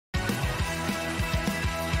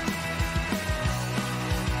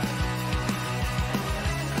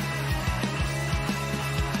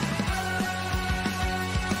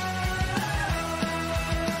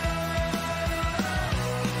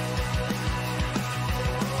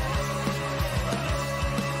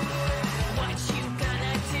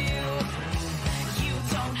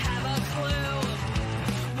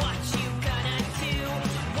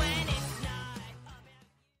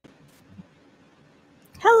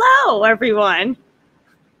Hello, everyone.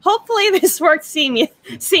 Hopefully this works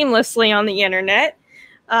seamlessly on the internet.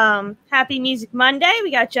 Happy Music Monday. We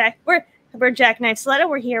got we're Jackknife Stiletto.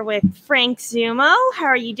 We're here with Frank Zummo. How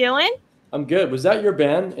are you doing? I'm good. Was that your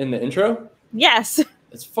band in the intro? Yes.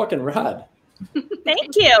 It's fucking rad.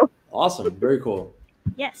 Thank you. Awesome. Very cool.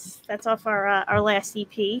 Yes, that's off our last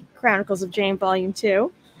EP, Chronicles of Jane Volume 2.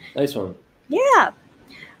 Nice one.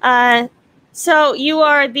 Yeah. So you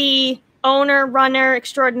are the owner, runner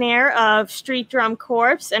extraordinaire of Street Drum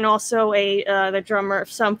Corps and also the drummer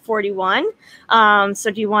of Sum 41.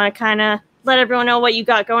 So do you want to kind of let everyone know what you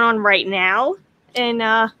got going on right now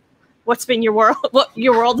and what's been what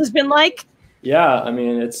your world has been like? Yeah, I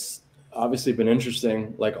mean, it's obviously been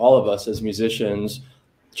interesting, like all of us as musicians,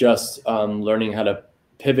 just learning how to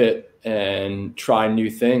pivot and try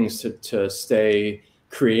new things to stay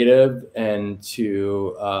creative and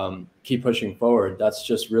to keep pushing forward. That's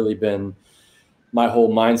just really been my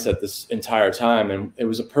whole mindset this entire time. And it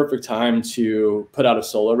was a perfect time to put out a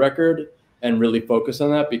solo record and really focus on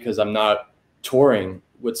that because I'm not touring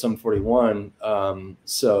with Sum 41.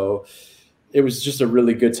 So it was just a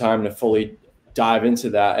really good time to fully dive into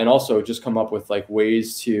that and also just come up with like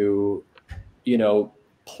ways to,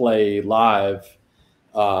 play live,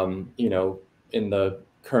 in the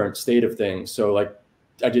current state of things. So like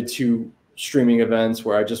I did 2 streaming events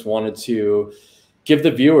where I just wanted to give the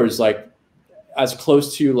viewers like as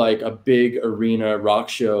close to like a big arena rock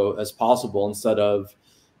show as possible instead of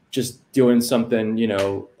just doing something,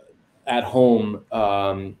 at home,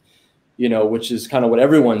 which is kind of what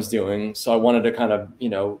everyone's doing. So I wanted to kind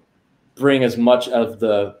of, bring as much of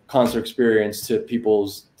the concert experience to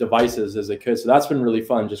people's devices as they could. So that's been really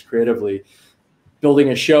fun, just creatively building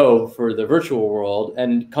a show for the virtual world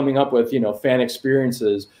and coming up with, fan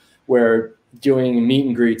experiences where doing meet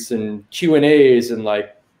and greets and Q&As and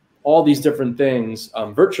like all these different things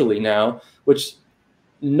virtually now, which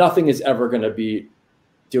nothing is ever going to be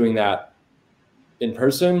doing that in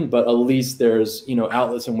person, but at least there's,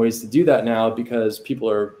 outlets and ways to do that now because people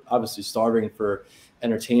are obviously starving for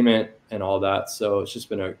entertainment and all that. So it's just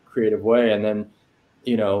been a creative way. And then,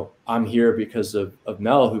 I'm here because of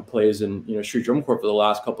Mel, who plays in, Street Drum Corps for the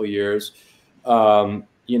last couple of years.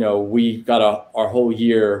 We got our whole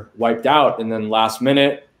year wiped out. And then last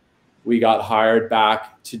minute, we got hired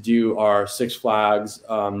back to do our Six Flags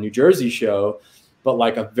New Jersey show, but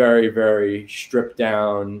like a very, very stripped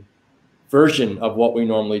down version of what we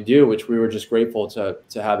normally do, which we were just grateful to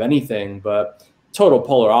have anything, but total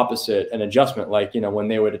polar opposite and adjustment. Like, when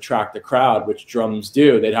they would attract the crowd, which drums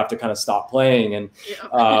do, they'd have to kind of stop playing and,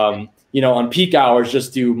 on peak hours,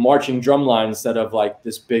 just do marching drum line instead of like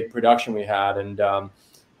this big production we had. And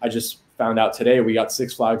I just found out today we got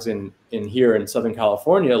Six Flags in here in Southern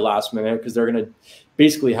California last minute because they're going to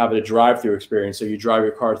basically have it a drive-through experience. So you drive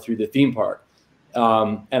your car through the theme park.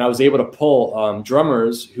 And I was able to pull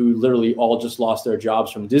drummers who literally all just lost their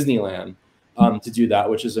jobs from Disneyland to do that,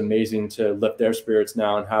 which is amazing to lift their spirits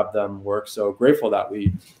now and have them work. So grateful that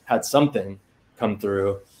we had something come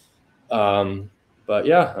through. But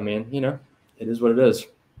yeah, I mean, it is what it is.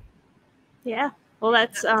 Yeah. Well,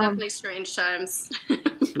 that's definitely strange times,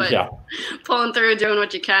 but yeah, pulling through, doing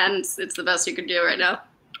what you can. It's the best you could do right now.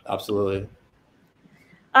 Absolutely.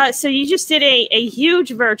 So you just did a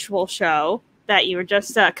huge virtual show that you were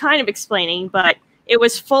just kind of explaining, but it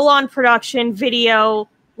was full on production, video,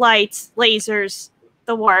 lights, lasers,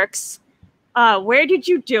 the works. Where did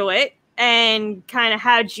you do it? And kind of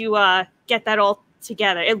how'd you get that all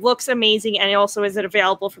together? It looks amazing. And also, is it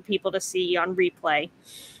available for people to see on replay?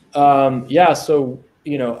 Yeah. So,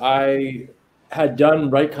 I had done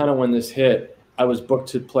right kind of when this hit, I was booked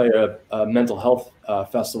to play a mental health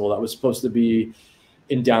festival that was supposed to be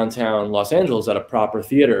in downtown Los Angeles at a proper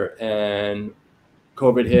theater, and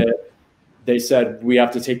COVID hit. They said we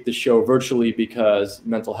have to take the show virtually because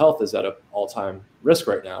mental health is at an all-time risk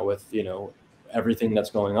right now with, everything that's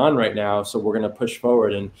going on right now. So we're going to push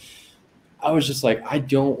forward. And I was just like, I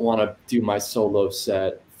don't want to do my solo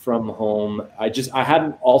set from home. I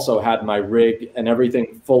hadn't also had my rig and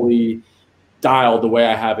everything fully dialed the way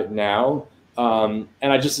I have it now. And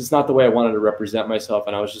it's not the way I wanted to represent myself.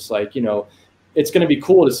 And I was just like, it's going to be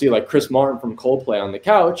cool to see like Chris Martin from Coldplay on the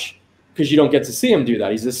couch, because you don't get to see him do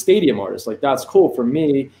that. He's a stadium artist. Like, that's cool. For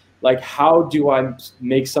me, like, how do I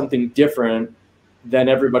make something different than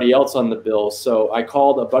everybody else on the bill? So I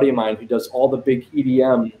called a buddy of mine who does all the big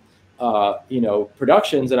EDM,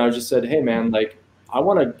 productions. And I just said, hey man, like, I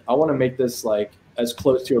want to make this like as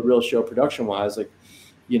close to a real show production wise. Like,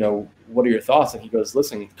 what are your thoughts? And he goes,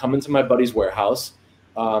 listen, come into my buddy's warehouse.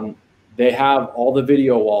 they have all the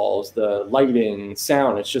video walls, the lighting,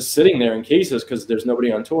 sound. It's just sitting there in cases because there's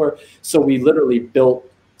nobody on tour. So we literally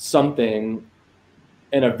built something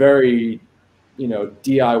in a very,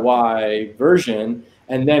 DIY version.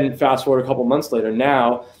 And then fast forward a couple months later,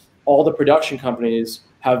 now all the production companies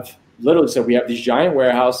have literally said, we have these giant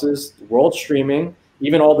warehouses, world streaming,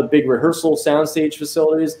 even all the big rehearsal soundstage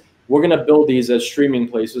facilities. We're going to build these as streaming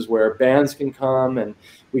places where bands can come and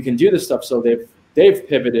we can do this stuff. So they've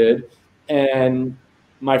pivoted. And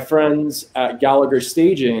my friends at Gallagher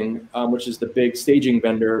Staging, which is the big staging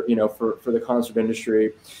vendor, for the concert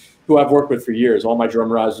industry, who I've worked with for years, all my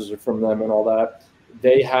drum risers are from them and all that.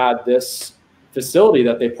 They had this facility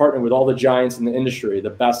that they partnered with all the giants in the industry,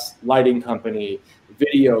 the best lighting company,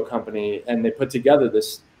 video company, and they put together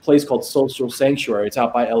this place called Social Sanctuary. It's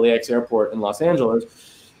out by LAX Airport in Los Angeles.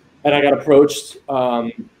 And I got approached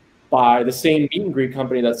by the same meet and greet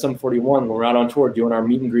company that Sum 41. We're out on tour doing our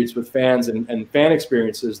meet and greets with fans and fan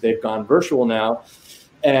experiences. They've gone virtual now.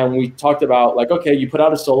 And we talked about like, okay, you put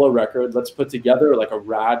out a solo record. Let's put together like a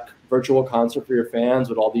rad virtual concert for your fans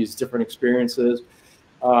with all these different experiences.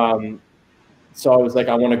 So I was like,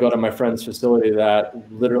 I want to go to my friend's facility that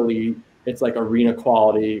literally it's like arena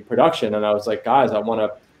quality production. And I was like, guys, I want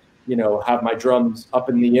to, have my drums up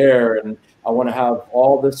in the air and I want to have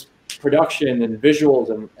all this production and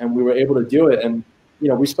visuals. And we were able to do it. And,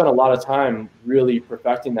 we spent a lot of time really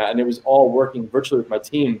perfecting that. And it was all working virtually with my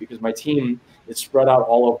team because my team is spread out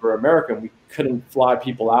all over America and we couldn't fly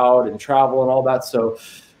people out and travel and all that. So,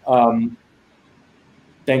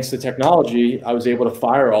 thanks to technology, I was able to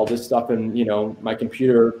fire all this stuff in, my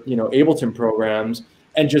computer, Ableton programs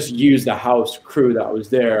and just use the house crew that was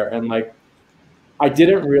there. And like, I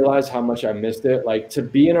didn't realize how much I missed it. Like to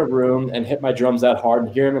be in a room and hit my drums that hard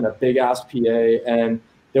and hear them in a big ass PA. And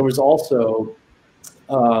there was also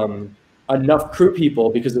enough crew people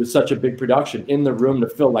because it was such a big production in the room to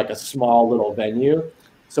fill like a small little venue.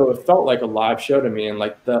 So it felt like a live show to me. And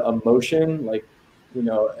like the emotion, like,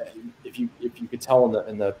 if you could tell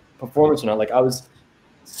in the performance, like I was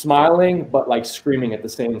smiling but like screaming at the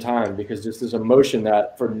same time because just this emotion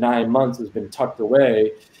that for 9 months has been tucked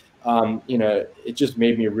away. It just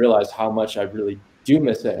made me realize how much I really do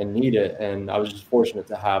miss it and need it. And I was just fortunate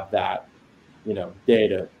to have that, day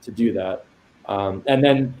to do that. And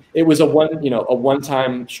then it was a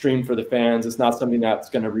one-time stream for the fans. It's not something that's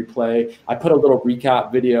going to replay. I put a little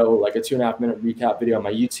recap video, like a 2.5 minute recap video on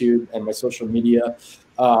my YouTube and my social media.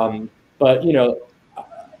 But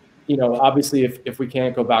obviously if we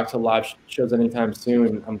can't go back to live shows anytime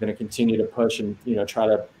soon, I'm going to continue to push and, try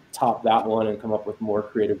to top that one and come up with more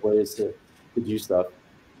creative ways to do stuff.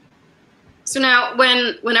 So now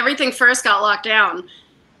when everything first got locked down,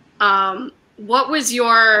 what was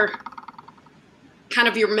your kind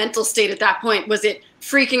of your mental state at that point? Was it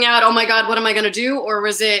freaking out, oh my God, what am I going to do? Or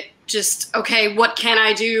was it just, okay, what can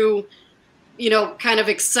I do? Kind of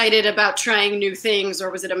excited about trying new things, or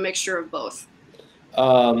was it a mixture of both?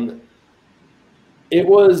 I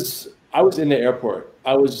was in the airport.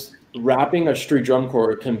 I was wrapping a Street Drum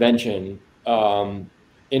Corps convention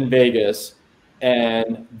in Vegas.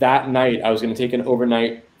 And that night I was going to take an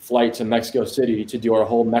overnight flight to Mexico City to do our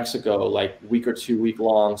whole Mexico, like week or 2 week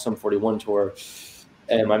long Sum 41 tour.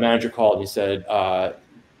 And my manager called and he said,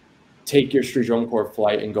 take your Street Drum Corps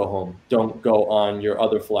flight and go home. Don't go on your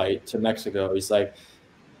other flight to Mexico. He's like,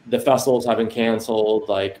 the festivals have been canceled,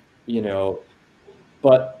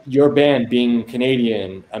 but your band being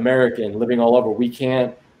Canadian, American, living all over, we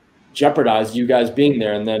can't jeopardize you guys being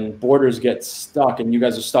there. And then borders get stuck and you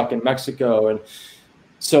guys are stuck in Mexico. And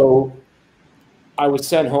so I was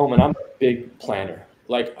sent home, and I'm a big planner.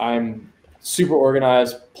 Like I'm super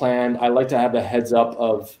organized, planned. I like to have the heads up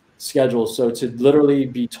of schedules. So to literally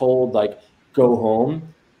be told like, go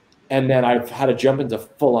home. And then I've had to jump into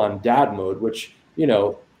full on dad mode, which,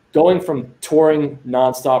 going from touring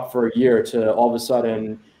nonstop for a year to all of a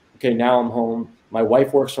sudden, okay, now I'm home. My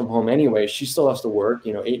wife works from home anyway. She still has to work,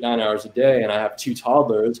 8, 9 hours a day. And I have 2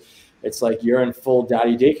 toddlers. It's like you're in full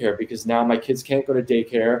daddy daycare because now my kids can't go to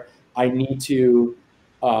daycare. I need to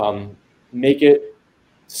make it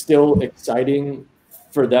still exciting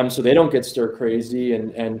for them so they don't get stir crazy.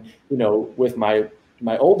 And with my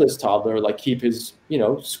oldest toddler, like keep his,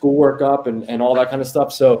 schoolwork up and all that kind of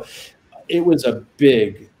stuff. So it was a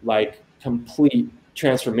big, like complete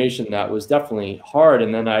transformation that was definitely hard.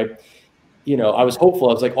 And then I was hopeful.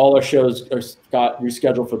 I was like, all our shows got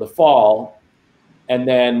rescheduled for the fall. And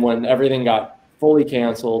then when everything got fully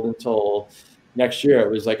canceled until next year, it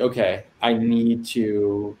was like, okay, I need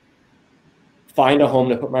to find a home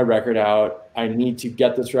to put my record out. I need to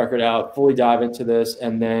get this record out, fully dive into this.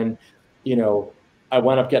 And then, I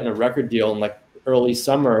wound up getting a record deal in like early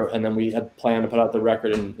summer, and then we had planned to put out the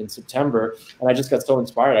record in September, and I just got so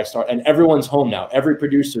inspired. And everyone's home now. Every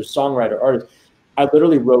producer, songwriter, artist. I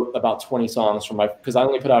literally wrote about 20 songs because I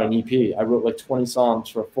only put out an EP. I wrote like 20 songs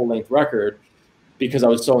for a full-length record because I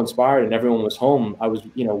was so inspired and everyone was home. I was,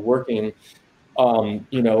 working,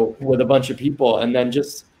 with a bunch of people, and then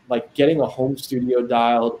just like getting a home studio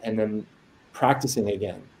dialed and then practicing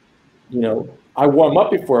again. I warm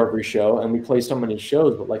up before every show and we play so many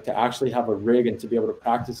shows, but like to actually have a rig and to be able to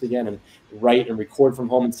practice again and write and record from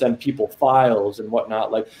home and send people files and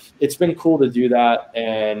whatnot. Like, it's been cool to do that.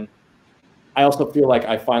 And I also feel like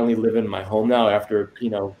I finally live in my home now after,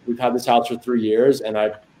 we've had this house for 3 years and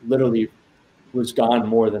I literally was gone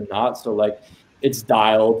more than not. So like it's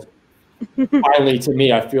dialed. Finally, to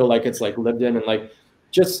me, I feel like it's like lived in, and like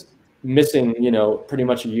just missing, pretty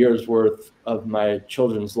much a year's worth of my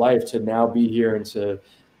children's life to now be here and to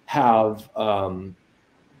have,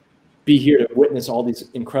 be here to witness all these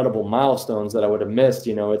incredible milestones that I would have missed.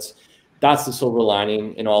 That's the silver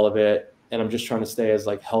lining in all of it. And I'm just trying to stay as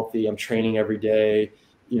like healthy. I'm training every day,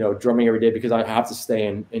 drumming every day because I have to stay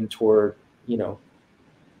in tour,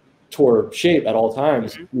 tour shape at all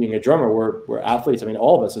times. Being a drummer, we're athletes. I mean,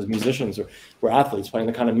 all of us as musicians we're athletes playing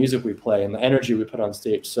the kind of music we play and the energy we put on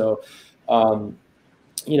stage. So, all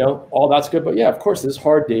that's good. But yeah, of course, there's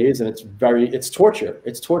hard days and it's torture.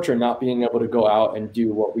 It's torture not being able to go out and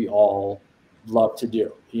do what we all love to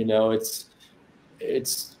do.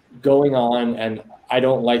 It's going on, and I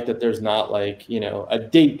don't like that there's not like, a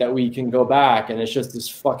date that we can go back, and it's just this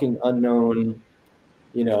fucking unknown,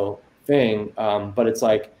 thing. But it's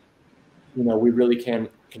like, we really can't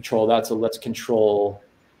control that. So let's control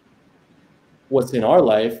what's in our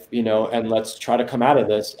life, and let's try to come out of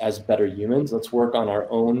this as better humans. Let's work on our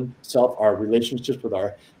own self, our relationships with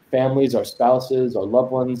our families, our spouses, our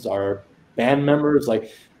loved ones, our band members.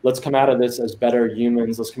 Like, let's come out of this as better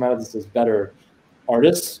humans. Let's come out of this as better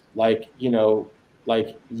artists. Like,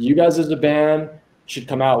 like you guys as a band should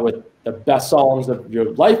come out with the best songs of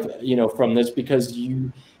your life, from this, because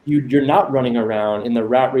you're not running around in the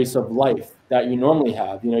rat race of life that you normally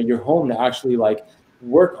have. You're home to actually like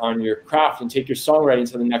work on your craft and take your songwriting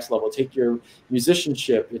to the next level, take your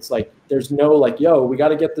musicianship. It's like, there's no like, yo, we got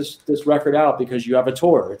to get this record out because you have a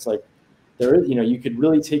tour. It's like, there is, you could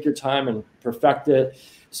really take your time and perfect it.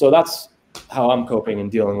 So that's how I'm coping and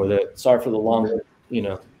dealing with it. Sorry for the long,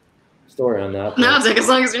 story on that. No, take as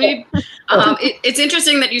long as you need. It's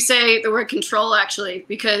interesting that you say the word control, actually,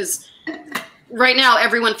 because right now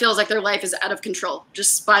everyone feels like their life is out of control,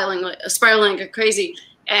 just spiraling like crazy.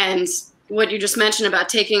 And what you just mentioned about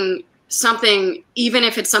taking something, even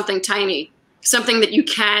if it's something tiny, something that you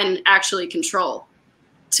can actually control,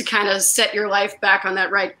 to kind of set your life back on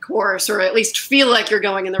that right course, or at least feel like you're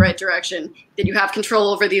going in the right direction, that you have control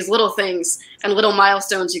over these little things and little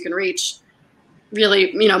milestones you can reach,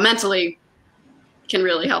 really, mentally can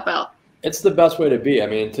really help out. It's the best way to be. I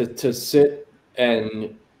mean, to sit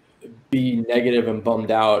and be negative and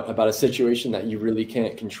bummed out about a situation that you really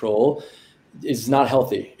can't control is not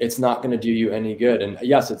healthy. It's not going to do you any good. And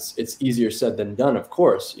yes, it's easier said than done, of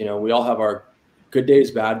course. We all have our good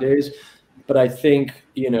days, bad days. But I think,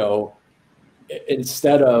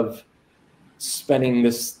 instead of spending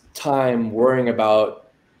this time worrying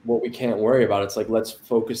about what we can't worry about, it's like, let's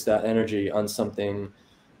focus that energy on something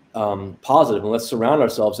positive, and let's surround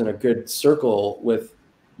ourselves in a good circle with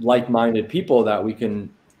like-minded people that we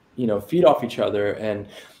can, feed off each other and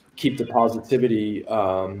keep the positivity,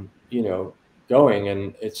 going.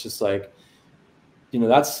 And it's just like,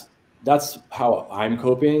 that's how I'm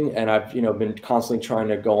coping. And I've, been constantly trying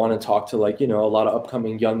to go on and talk to like, a lot of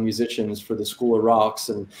upcoming young musicians for the School of Rocks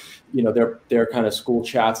and, their kind of school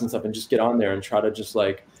chats and stuff, and just get on there and try to just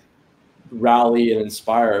like rally and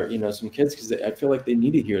inspire, some kids, because I feel like they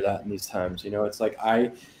need to hear that in these times. It's like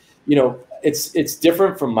it's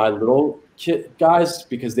different from my little kid guys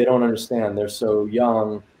because they don't understand. They're so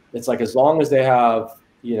young. It's like, as long as they have,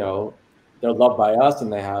 they're loved by us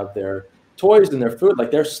and they have their toys and their food, like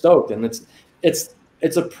they're stoked. And it's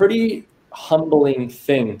a pretty humbling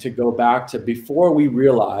thing to go back to before we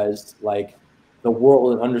realized like the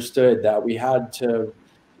world and understood that we had to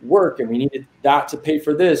work and we needed that to pay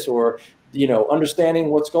for this, or understanding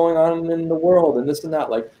what's going on in the world and this and that,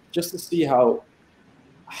 like just to see how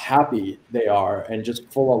happy they are and just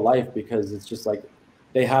full of life, because it's just like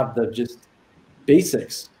they have the just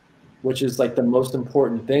basics, which is like the most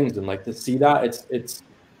important things. And like to see that, it's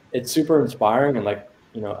super inspiring. And like,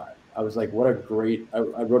 I was like, what a great, I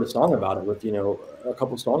wrote a song about it with, a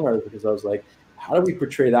couple songwriters, because I was like, how do we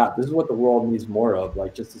portray that? This is what the world needs more of,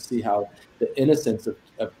 like just to see how the innocence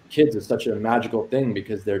of kids is such a magical thing,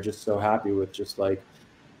 because they're just so happy with just like,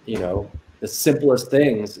 you know, the simplest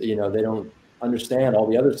things. You know, they don't understand all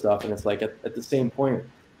the other stuff. And it's like at the same point,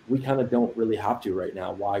 we kind of don't really have to right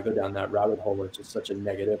now. Why go down that rabbit hole? It's just such a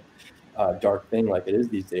negative, dark thing like it is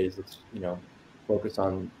these days. It's, you know, focus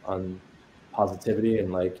on positivity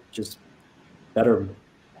and like just better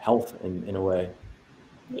health in a way.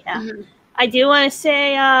 Yeah. I do want to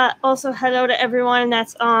say also hello to everyone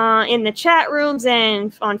that's in the chat rooms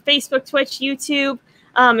and on Facebook, Twitch, YouTube.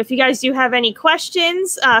 If you guys do have any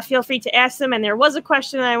questions, feel free to ask them. And there was a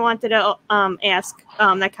question that I wanted to ask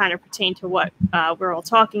that kind of pertained to what we're all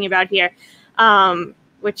talking about here,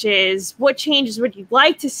 which is what changes would you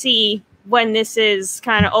like to see when this is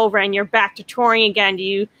kind of over and you're back to touring again? Do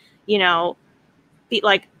you know, be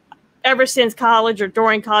like, ever since college or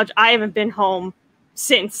during college, I haven't been home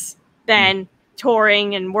since then,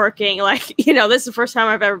 touring and working. Like, you know, this is the first time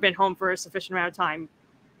I've ever been home for a sufficient amount of time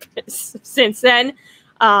since then.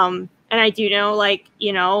 And I do know, like,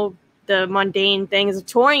 you know, the mundane things of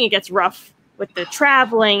touring, it gets rough with the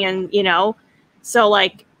traveling and, you know, so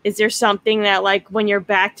like, is there something that like when you're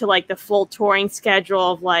back to like the full touring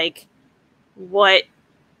schedule of like what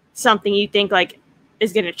something you think like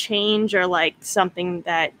is going to change, or like something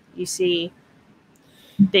that you see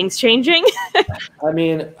things changing? I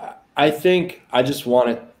mean, I think I just want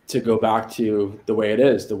it to go back to the way it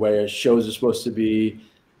is, the way shows are supposed to be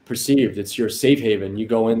perceived. It's your safe haven. You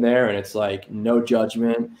go in there and it's like no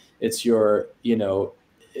judgment. It's your, you know,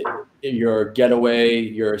 your getaway,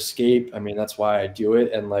 your escape. I mean, that's why I do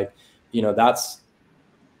it. And like, you know, that's,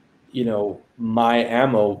 you know, my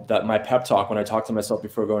ammo, that my pep talk when I talk to myself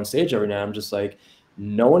before going on stage every night. I'm just like,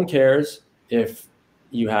 no one cares if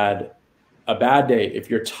you had a bad day, if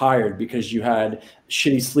you're tired because you had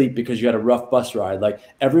shitty sleep, because you had a rough bus ride. Like,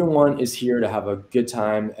 everyone is here to have a good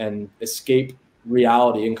time and escape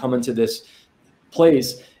reality and come into this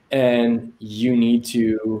place, and you need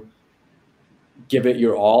to give it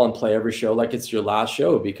your all and play every show like it's your last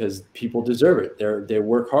show, because people deserve it. They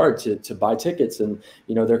work hard to buy tickets, and,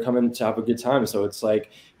 you know, they're coming to have a good time. So it's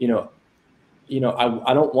like, you know,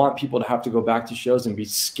 I don't want people to have to go back to shows and be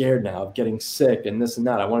scared now of getting sick and this and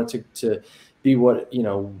that. I want it to be what, you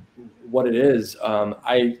know, what it is.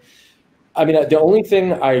 I mean, the only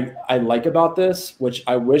thing I like about this, which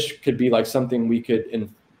I wish could be like something we could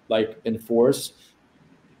enforce,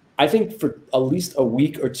 I think for at least a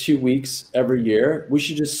week or 2 weeks every year, we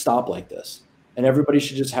should just stop like this, and everybody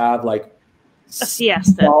should just have like a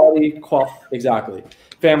siesta, exactly,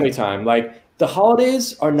 family time. Like, the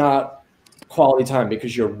holidays are not quality time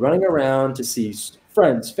because you're running around to see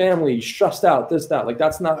friends, family, stressed out, this, that. Like,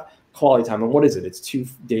 that's not quality time. And what is it? It's 2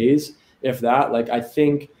 days, if that. Like, I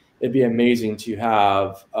think it'd be amazing to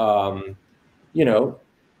have, you know,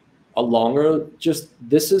 a longer, just,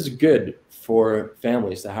 this is good for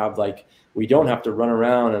families to have, like, we don't have to run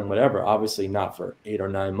around and whatever, obviously not for 8 or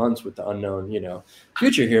 9 months with the unknown, you know,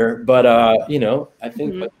 future here. But, you know, I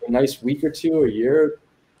think like a nice week or 2 a year,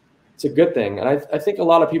 it's a good thing. And I think a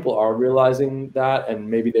lot of people are realizing that, and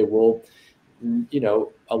maybe they will, you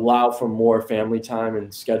know, allow for more family time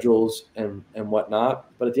and schedules and whatnot.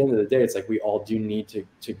 But at the end of the day, it's like we all do need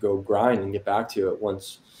to go grind and get back to it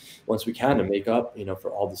once we can, to make up, you know, for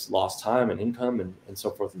all this lost time and income and so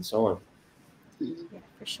forth and so on. Yeah,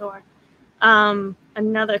 for sure.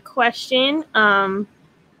 Another question.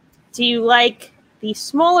 Do you like the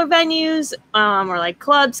smaller venues, or like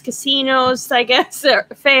clubs, casinos, I guess, or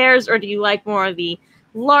fairs, or do you like more of the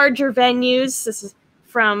larger venues? This is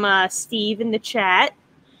from Steve in the chat.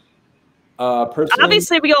 Personally,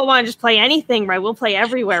 obviously, we all want to just play anything, right? We'll play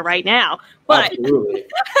everywhere right now. But absolutely.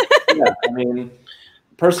 Yeah, I mean,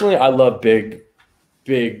 personally, I love big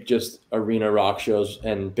just arena rock shows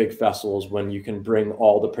and big festivals when you can bring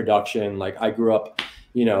all the production. Like, I grew up,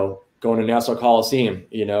 you know, going to Nassau Coliseum,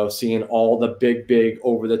 you know, seeing all the big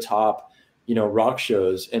over the top, you know, rock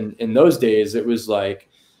shows. And in those days, it was like,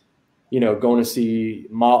 you know, going to see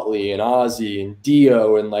Motley and Ozzy and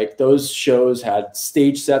Dio, and like those shows had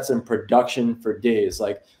stage sets and production for days.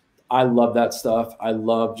 Like, I love that stuff. I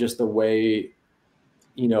love just the way,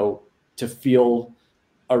 you know, to feel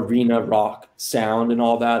arena rock sound and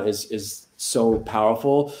all that is so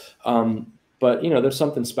powerful. But, you know, there's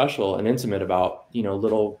something special and intimate about, you know,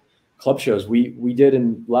 little club shows. We did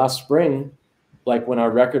in last spring, like when our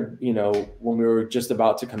record, you know, when we were just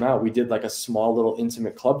about to come out, we did like a small little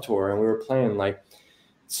intimate club tour, and we were playing like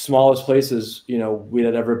smallest places, you know, we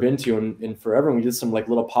had ever been to in forever. And we did some like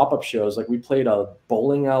little pop-up shows. Like, we played a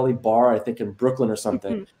bowling alley bar, I think in Brooklyn or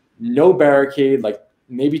something. No barricade, like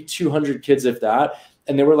maybe 200 kids, if that.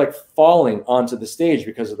 And they were like falling onto the stage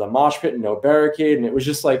because of the mosh pit and no barricade. And it was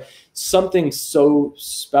just like something so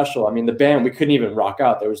special. I mean, the band, we couldn't even rock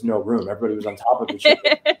out. There was no room. Everybody was on top of each other,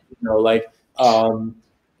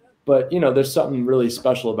 but there's something really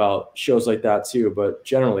special about shows like that too. But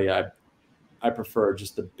generally I prefer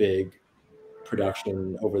just the big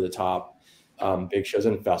production, over the top, big shows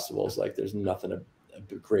and festivals. Like there's nothing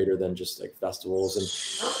greater than just like festivals and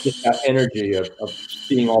just that energy of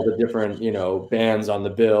seeing all the different bands on the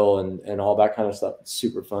bill and all that kind of stuff. It's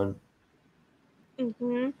super fun.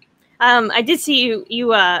 I did see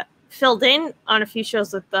you filled in on a few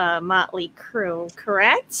shows with the Motley Crue,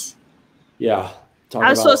 correct? Yeah.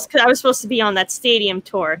 I was supposed to be on that stadium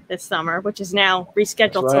tour this summer, which is now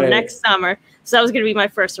rescheduled till next summer. So that was going to be my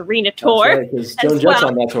first arena tour. That's right, Joan Jett's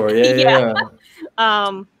on that tour. Yeah.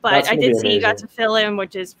 But I did see you got to fill in,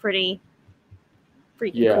 which is pretty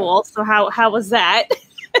freaking cool. So how was that?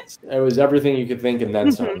 It was everything you could think and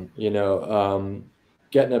then some.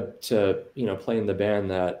 Getting up to play in the band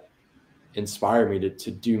that inspired me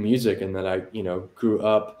to do music and that I grew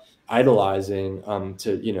up idolizing,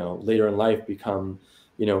 to later in life become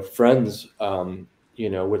friends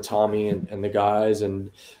with Tommy and the guys,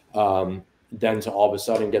 and then to all of a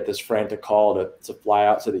sudden get this frantic call to fly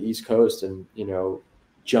out to the East Coast and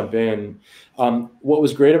jump in. What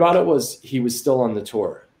was great about it was he was still on the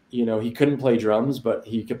tour. He couldn't play drums, but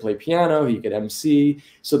he could play piano, he could MC,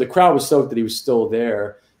 so the crowd was stoked that he was still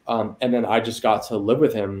there. And then I just got to live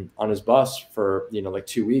with him on his bus for like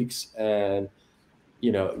 2 weeks, and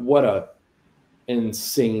what a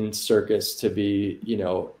insane circus to be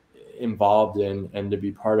involved in and to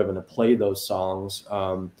be part of and to play those songs.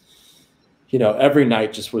 Every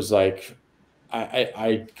night just was like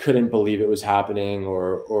I couldn't believe it was happening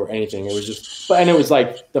or anything. It was just, and it was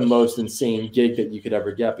like the most insane gig that you could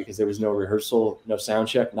ever get because there was no rehearsal, no sound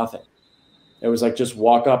check, nothing. It was like just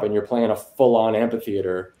walk up and you're playing a full-on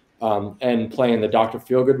amphitheater, and playing the Dr.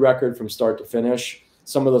 Feelgood record from start to finish.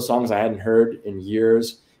 Some of those songs I hadn't heard in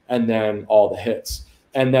years, and then all the hits.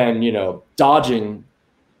 And then, dodging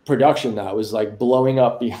production that was like blowing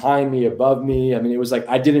up behind me, above me. I mean, it was like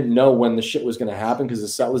I didn't know when the shit was going to happen because the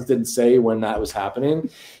set list didn't say when that was happening.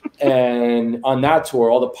 And on that tour,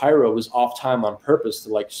 all the pyro was off time on purpose to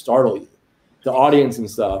like startle you, the audience and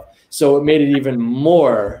stuff. So it made it even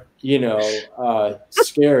more,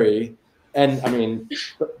 scary. And I mean,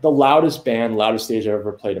 the loudest stage I've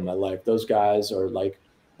ever played in my life. Those guys are like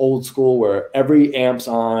old school where every amp's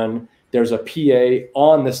on. There's a PA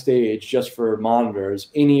on the stage just for monitors,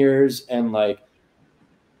 in-ears, and like,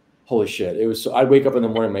 holy shit. It was so, I'd wake up in the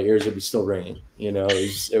morning, my ears would be still ringing. It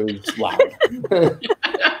was loud.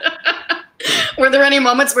 Were there any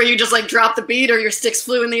moments where you just like dropped the beat or your sticks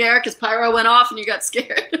flew in the air because pyro went off and you got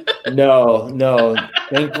scared? No,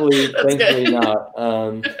 thankfully not.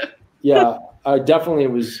 Yeah, I definitely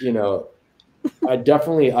was,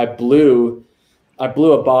 I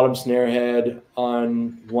blew a bottom snare head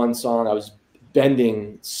on one song. I was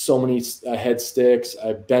bending so many head sticks.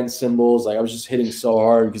 I bent cymbals. Like I was just hitting so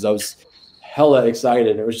hard because I was hella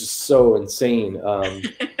excited. It was just so insane.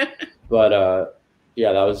 But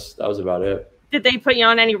yeah, that was about it. Did they put you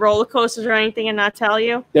on any roller coasters or anything and not tell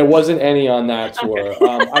you? There wasn't any on that tour.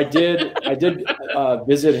 Okay. I did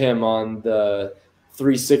visit him on the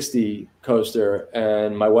 360 coaster,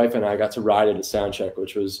 and my wife and I got to ride it at soundcheck,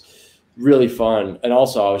 which was really fun. And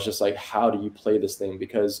also I was just like, how do you play this thing?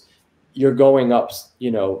 Because you're going up,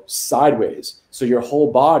 sideways. So your whole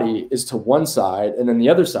body is to one side and then the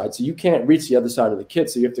other side. So you can't reach the other side of the kit.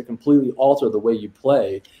 So you have to completely alter the way you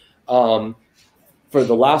play. For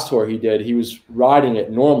the last tour he did, he was riding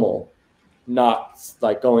it normal, not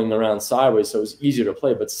like going around sideways. So it was easier to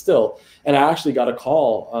play, but still. And I actually got a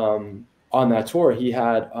call on that tour. He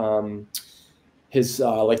had his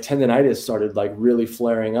like tendonitis started like really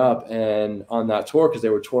flaring up, and on that tour, because they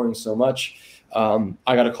were touring so much, I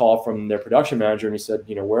got a call from their production manager, and he said,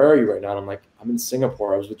 where are you right now? And I'm like, I'm in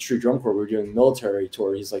Singapore. I was with True Drum Corps. We were doing a military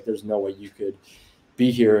tour. He's like, there's no way you could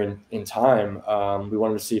be here in time. We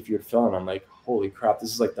wanted to see if you would fill in. I'm like, holy crap,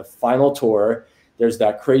 this is like the final tour. There's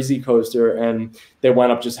that crazy coaster, and they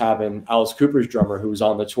wound up just having Alice Cooper's drummer, who was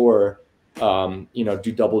on the tour,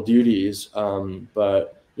 do double duties.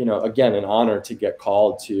 But again, an honor to get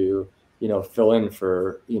called to, fill in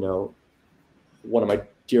for, one of my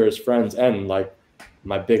dearest friends and like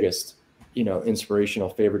my biggest, inspirational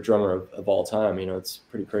favorite drummer of all time. It's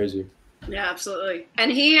pretty crazy. Yeah, absolutely.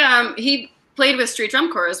 And he played with Street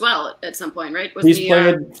Drum Corps as well at some point, right? He's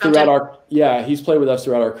played with us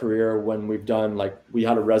throughout our career when we've done, like, we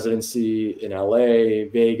had a residency in LA,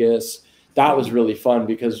 Vegas, that was really fun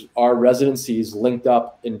because our residencies linked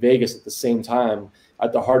up in Vegas at the same time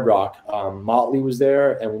at the Hard Rock. Motley was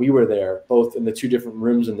there and we were there, both in the 2 different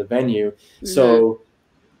rooms in the venue. Mm-hmm. So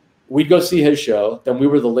we'd go see his show. Then we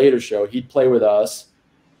were the later show. He'd play with us.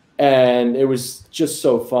 And it was just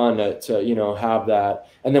so fun to you know, have that.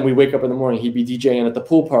 And then we wake up in the morning, he'd be DJing at the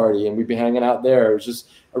pool party and we'd be hanging out there. It was just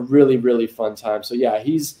a really, really fun time. So yeah,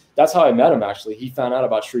 that's how I met him actually. He found out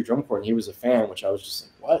about Street Drum Corps and he was a fan, which I was just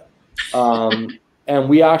like, what? And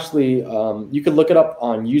we actually, you can look it up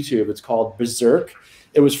on YouTube. It's called Berserk.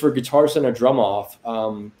 It was for Guitar Center Drum Off.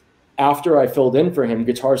 After I filled in for him,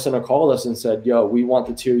 Guitar Center called us and said, yo, we want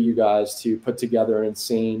the 2 of you guys to put together an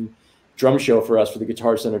insane drum show for us for the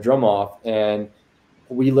Guitar Center Drum Off. And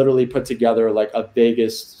we literally put together like a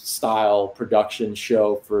Vegas style production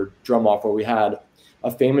show for Drum Off, where we had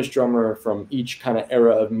a famous drummer from each kind of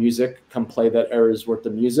era of music come play that era's worth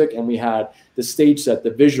of music. And we had the stage set,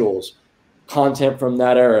 the visuals, content from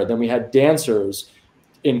that era. Then we had dancers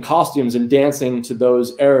in costumes and dancing to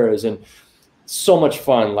those eras, and so much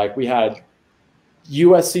fun. Like we had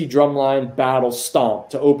USC Drumline Battle Stomp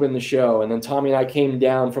to open the show, and then Tommy and I came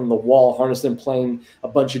down from the wall, harnessed and playing a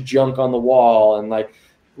bunch of junk on the wall, and like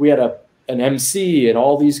we had an MC and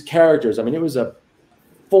all these characters. I mean, it was a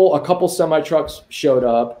couple semi trucks showed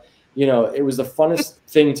up. You know, it was the funnest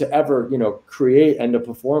thing to ever, you know, create and to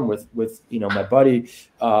perform with you know, my buddy.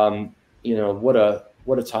 You know, what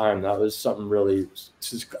a time. That was something really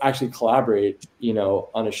to actually collaborate, you know,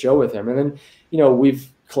 on a show with him. And then, you know, we've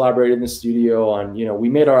collaborated in the studio on, you know, we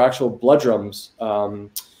made our actual Blood Drums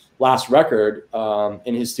last record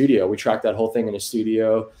in his studio. We tracked that whole thing in his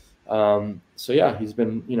studio. So yeah, he's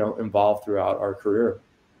been, you know, involved throughout our career.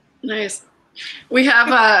 Nice. We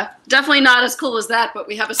have definitely not as cool as that, but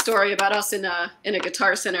we have a story about us in a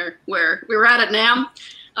Guitar Center where we were at NAMM.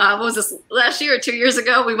 What was this, last year or 2 years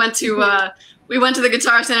ago? We went to the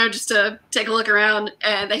Guitar Center just to take a look around,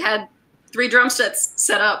 and they had 3 drum sets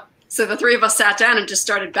set up. So the 3 of us sat down and just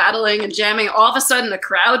started battling and jamming. All of a sudden, the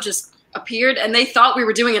crowd just appeared, and they thought we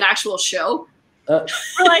were doing an actual show. We're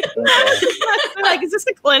like, is this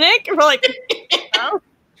a clinic? And we're like, no,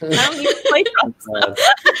 I don't need to play drums.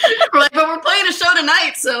 We're like, but we're playing a show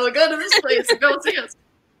tonight, so go to this place and go see us.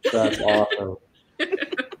 That's awesome.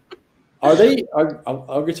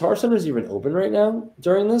 Are Guitar Centers even open right now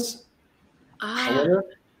during this?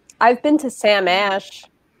 I've been to Sam Ash.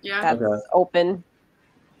 Yeah, that's open.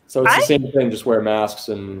 So it's the same thing, just wear masks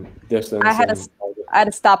and distance. I had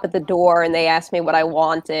to stop at the door, and they asked me what I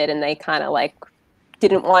wanted, and they kind of like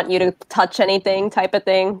didn't want you to touch anything, type of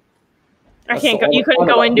thing. I can't go. You couldn't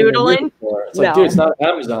go and doodle in. It's like, dude, it's not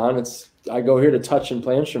Amazon. I go here to touch and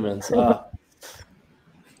play instruments.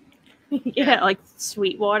 Yeah, like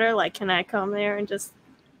Sweetwater. Like, can I come there and just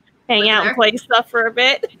hang out and play stuff for a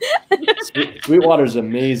bit? Sweetwater's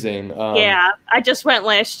amazing. Yeah, I just went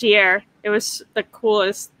last year. It was the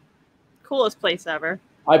coolest place ever.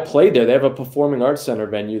 I played there. They have a performing arts center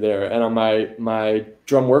venue there, and on my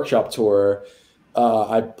drum workshop tour,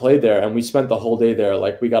 I played there, and we spent the whole day there.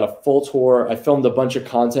 Like, we got a full tour. I filmed a bunch of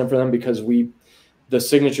content for them because the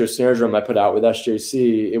signature snare drum I put out with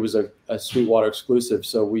SJC, it was a Sweetwater exclusive.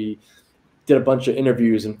 So we did a bunch of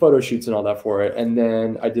interviews and photo shoots and all that for it. And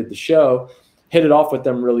then I did the show, hit it off with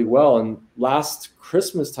them really well. And last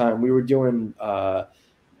Christmas time, we were doing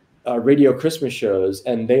radio Christmas shows,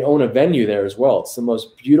 and they own a venue there as well. It's the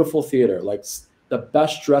most beautiful theater, like the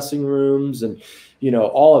best dressing rooms and, you know,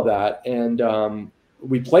 all of that. And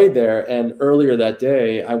we played there. And earlier that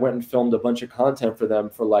day, I went and filmed a bunch of content for them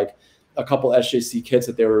for like a couple SJC kits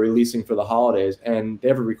that they were releasing for the holidays. And they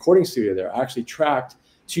have a recording studio there. I actually tracked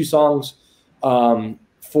 2 songs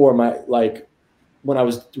for my, like, when I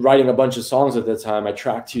was writing a bunch of songs at the time, I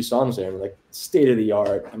tracked 2 songs there, like state of the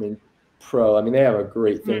art. I mean, they have a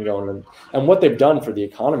great thing going, and what they've done for the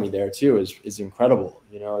economy there too is incredible.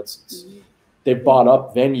 You know, they've bought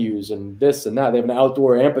up venues and this and that. They have an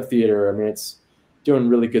outdoor amphitheater. I mean, it's doing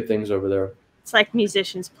really good things over there. It's like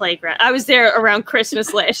musicians' playground. I was there around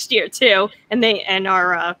Christmas last year too, and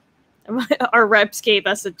our reps gave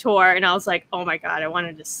us a tour, and I was like, oh my God, I want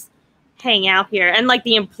to just hang out here. And like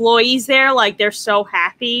the employees there, like they're so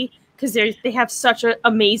happy because they have such an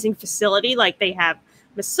amazing facility. Like they have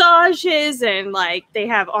massages and like they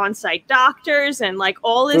have on-site doctors and like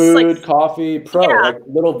all this food, like coffee, like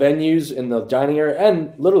little venues in the dining area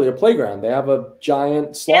and literally a playground. They have a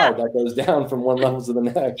giant slide that goes down from one level to the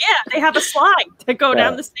next. Yeah, they have a slide to go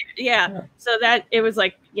down the stairs. Yeah. So that it was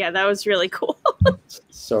like, that was really cool.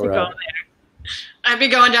 So to go there. I'd be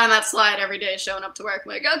going down that slide every day, showing up to work.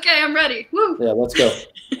 I'm like, okay, I'm ready. Woo. Yeah, let's go.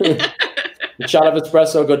 A shot of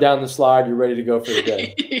espresso, go down the slide. You're ready to go for the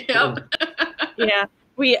day. Yep. Yeah.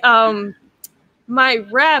 We my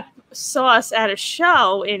rep saw us at a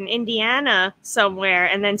show in Indiana somewhere,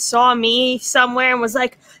 and then saw me somewhere and was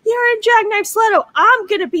like, "You're in Jackknife Stiletto. I'm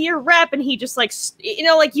gonna be your rep." And he just like,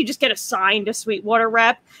 like you just get assigned a Sweetwater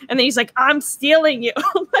rep, and then he's like, "I'm stealing you."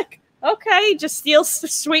 I'm like, "Okay, just steal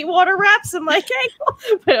Sweetwater reps." I'm like, "Hey,"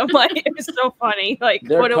 but I'm like, it was so funny. Like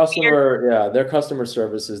Their customer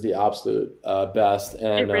service is the absolute best,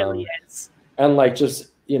 and it really is. And like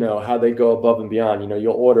just how they go above and beyond.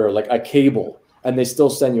 You'll order like a cable, and they still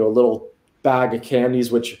send you a little bag of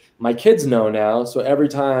candies, which my kids know now. So every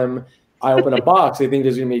time I open a box, they think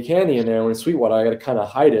there's gonna be candy in there. When it's Sweetwater, I gotta kind of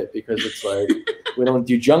hide it because it's like we don't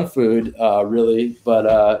do junk food really.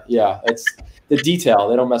 But yeah, it's the detail.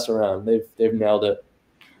 They don't mess around. They've nailed it.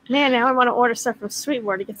 Man, now I want to order stuff from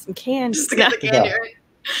Sweetwater to get some candy. Just to get the candy, Yeah. right?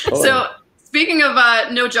 Totally. So speaking of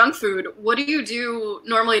no junk food, what do you do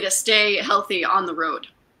normally to stay healthy on the road?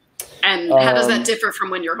 And how does that differ from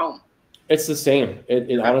when you're home? It's the same.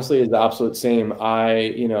 It honestly is the absolute same.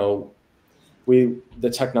 The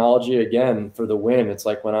technology again for the win. It's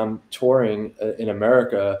like when I'm touring in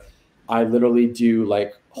America, I literally do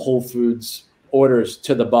like Whole Foods orders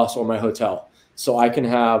to the bus or my hotel. So I can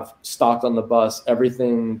have stocked on the bus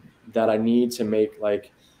everything that I need to make,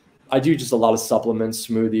 like I do just a lot of supplements,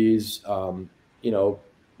 smoothies,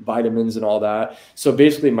 vitamins and all that. So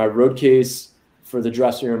basically my road case for the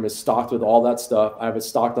dressing room is stocked with all that stuff. I have it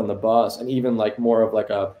stocked on the bus, and even like more of like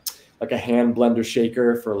a hand blender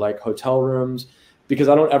shaker for like hotel rooms, because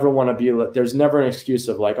I don't ever want to be like, there's never an excuse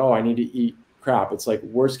of like, oh, I need to eat crap. It's like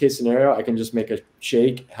worst case scenario, I can just make a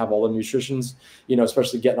shake, have all the nutritions,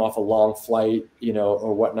 especially getting off a long flight,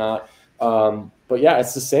 or whatnot. But yeah,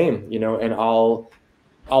 it's the same, and I'll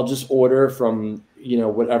just order from,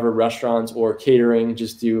 whatever restaurants or catering,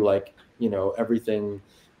 just do like, everything,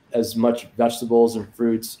 as much vegetables and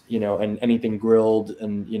fruits, and anything grilled.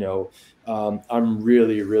 And, I'm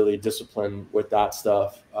really, really disciplined with that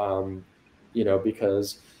stuff,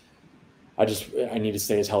 because I need to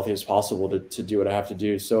stay as healthy as possible to do what I have to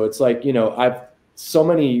do. So it's like, I've so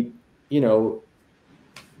many,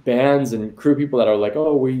 bands and crew people that are like,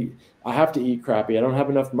 oh, I have to eat crappy. I don't have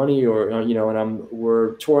enough money, or, and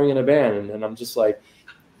we're touring in a band. And I'm just like,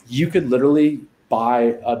 you could literally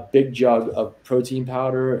buy a big jug of protein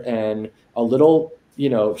powder and a little,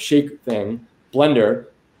 shake thing, blender.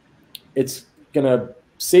 It's going to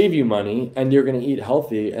save you money, and you're going to eat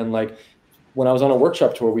healthy. And like when I was on a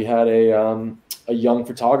workshop tour, we had a young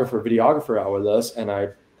photographer, videographer out with us, and I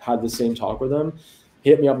had the same talk with him. He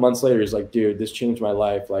hit me up months later. He's like, dude, this changed my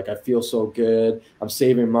life. Like, I feel so good. I'm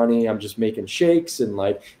saving money. I'm just making shakes. And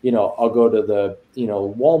like, I'll go to the,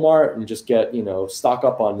 Walmart and just get, stock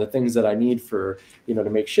up on the things that I need for, to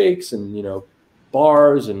make shakes and,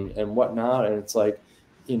 bars and whatnot. And it's like,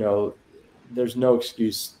 there's no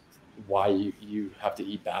excuse why you have to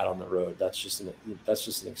eat bad on the road. That's just an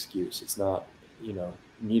excuse. It's not,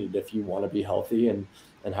 needed if you want to be healthy and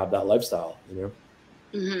have that lifestyle,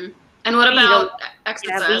 Mm-hmm. And what about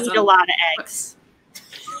exercise? Yeah, we eat a lot of eggs.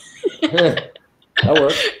 That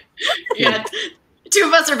works. Yeah, 2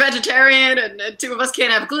 of us are vegetarian, and 2 of us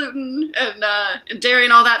can't have gluten and dairy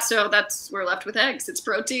and all that. So we're left with eggs. It's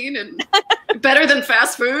protein and better than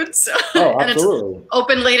fast food. So, oh, and absolutely. It's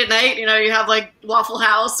open late at night. You have like Waffle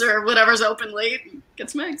House or whatever's open late. Get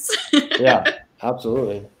some eggs. Yeah,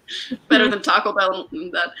 absolutely. Better than Taco Bell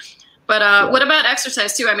and that. But what about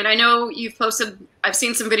exercise too? I mean, I know I've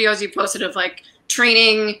seen some videos you've posted of like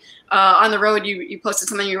training on the road. You posted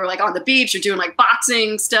something, you were like on the beach, you're doing like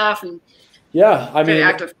boxing stuff. And yeah, I mean,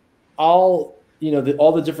 active. all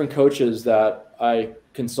the different coaches that I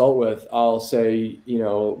consult with, I'll say,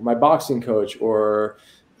 my boxing coach or,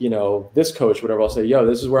 this coach, whatever, I'll say, yo,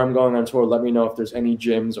 this is where I'm going on tour. Let me know if there's any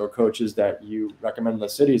gyms or coaches that you recommend in the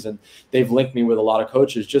cities. And they've linked me with a lot of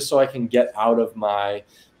coaches just so I can get out of my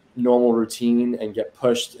normal routine and get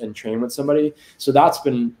pushed and train with somebody. So that's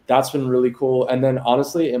been really cool. And then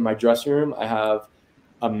honestly, in my dressing room, I have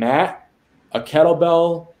a mat, a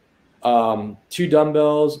kettlebell, 2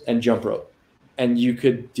 dumbbells, and jump rope. And you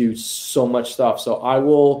could do so much stuff. So I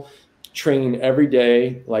will train every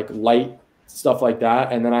day, like light stuff like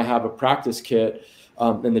that. And then I have a practice kit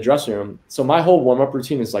in the dressing room. So my whole warm-up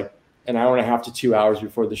routine is like an hour and a half to 2 hours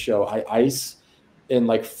before the show. I ice in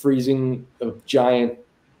like freezing a giant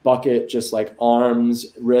bucket, just like arms,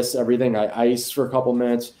 wrists, everything. I ice for a couple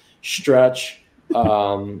minutes, stretch, get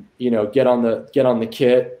on the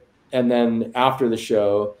kit. And then after the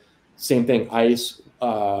show, same thing, ice,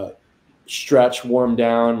 stretch, warm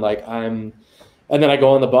down. And then I go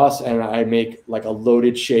on the bus and I make like a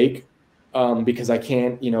loaded shake because I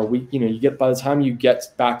can't, you get, by the time you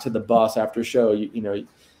get back to the bus after show,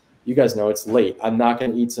 you guys know it's late. I'm not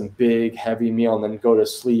going to eat some big heavy meal and then go to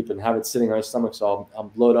sleep and have it sitting on my stomach. So I'm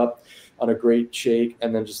blowed up on a great shake,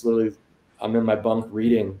 and then just literally I'm in my bunk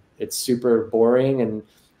reading. It's super boring,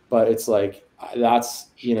 but it's like, that's,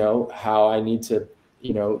 how I need to,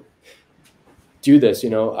 do this.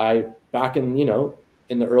 I, back in,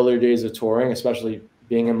 in the earlier days of touring, especially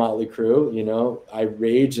being in Motley Crue, I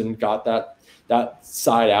raged and got that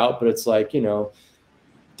side out, but it's like, the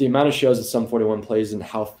amount of shows that Sum 41 plays and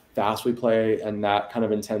how fast we play and that kind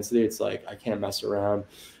of intensity, it's like, I can't mess around.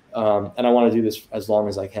 And I want to do this as long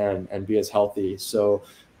as I can and be as healthy. So,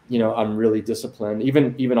 I'm really disciplined,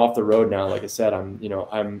 even off the road now. Like I said,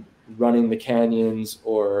 I'm running the canyons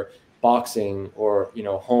or boxing or,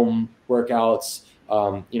 home workouts.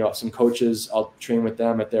 Some coaches, I'll train with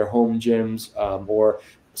them at their home gyms, or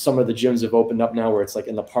some of the gyms have opened up now where it's like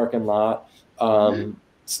in the parking lot,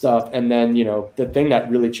 stuff. And then, the thing that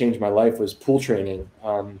really changed my life was pool training.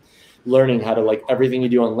 Learning how to, like, everything you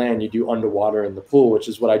do on land, you do underwater in the pool, which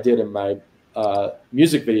is what I did in my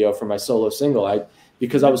music video for my solo single.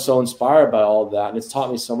 Because I was so inspired by all of that, and it's taught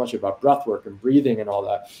me so much about breath work and breathing and all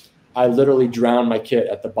that. I literally drowned my kit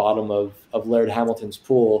at the bottom of Laird Hamilton's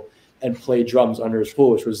pool and played drums under his pool,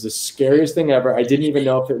 which was the scariest thing ever. I didn't even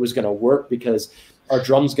know if it was going to work, because our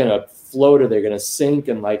drums going to float or they're going to sink.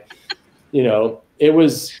 And it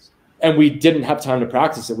was, and we didn't have time to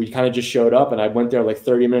practice it. We kind of just showed up, and I went there like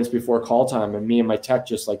 30 minutes before call time, and me and my tech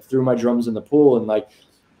just like threw my drums in the pool, and like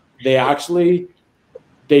they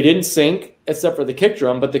didn't sink except for the kick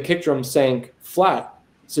drum, but the kick drum sank flat,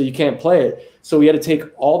 so you can't play it. So we had to take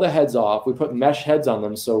all the heads off. We put mesh heads on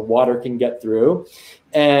them so water can get through,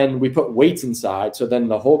 and we put weights inside. So then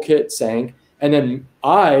the whole kit sank, and then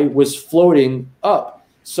I was floating up.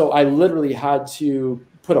 So I literally had to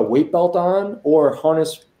put a weight belt on or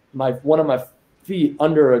harness one of my feet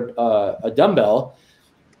under a dumbbell.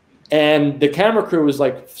 And the camera crew was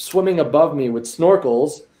like swimming above me with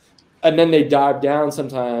snorkels. And then they dive down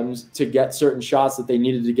sometimes to get certain shots that they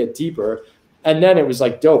needed to get deeper. And then it was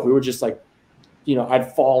like dope. We were just like,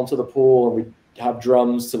 I'd fall into the pool and we'd have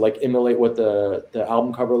drums to like emulate what the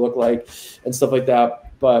album cover looked like and stuff like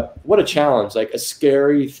that. But what a challenge, like a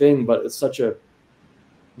scary thing, but it's such a,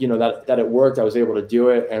 that it worked. I was able to do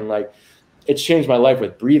it. And like, it's changed my life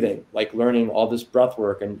with breathing, like learning all this breath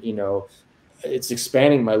work. And, it's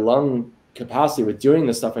expanding my lung capacity with doing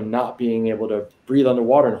this stuff and not being able to breathe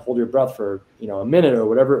underwater and hold your breath for, a minute or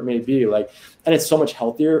whatever it may be. Like, and it's so much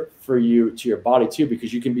healthier for you, to your body too,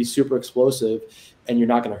 because you can be super explosive and you're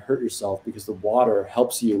not going to hurt yourself because the water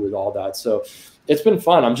helps you with all that. So it's been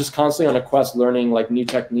fun. I'm just constantly on a quest learning like new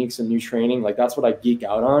techniques and new training. Like that's what I geek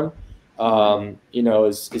out on.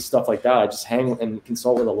 Is stuff like that. I just hang and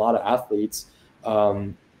consult with a lot of athletes,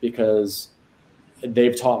 because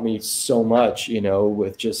they've taught me so much,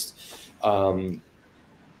 with just,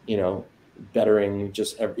 bettering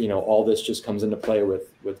just, all this just comes into play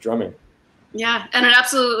with drumming. Yeah. And it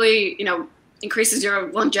absolutely, increases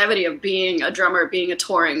your longevity of being a drummer, being a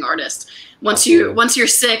touring artist. Once you're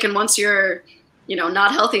sick and once you're,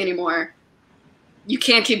 not healthy anymore, you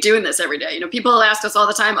can't keep doing this every day. People ask us all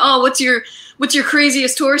the time, oh, what's your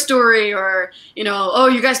craziest tour story? Or, oh,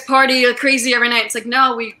 you guys party crazy every night. It's like,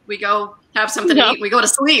 no, we go have something to eat. We go to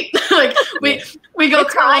sleep. Like we go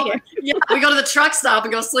crawl. Yeah, we go to the truck stop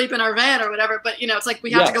and go sleep in our van or whatever. But it's like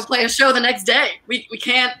we have to go play a show the next day. We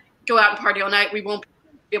can't go out and party all night. We won't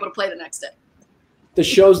be able to play the next day. The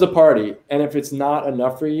show's the party, and if it's not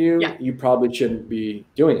enough for you, you probably shouldn't be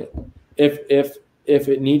doing it. If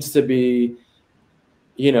it needs to be,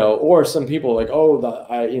 or some people like, oh,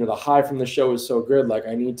 the high from the show is so good, like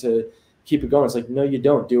I need to keep it going. It's like, no, you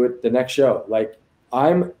don't. Do it the next show. Like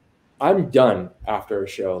I'm done after a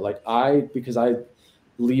show. Like because I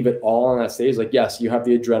leave it all on that stage. Like, yes, you have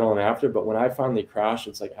the adrenaline after, but when I finally crash,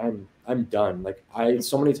 it's like, I'm done. Like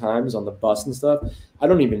so many times on the bus and stuff, I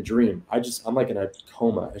don't even dream. I'm like in a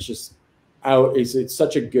coma. It's just out. It's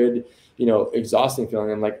such a good, exhausting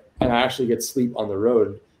feeling. And I actually get sleep on the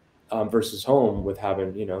road, versus home with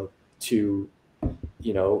having, two,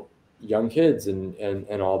 young kids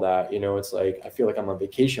and all that. It's like I feel like I'm on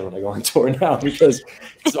vacation when I go on tour now, because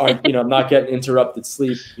I'm not getting interrupted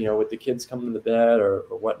sleep, with the kids coming to bed or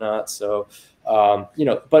whatnot. So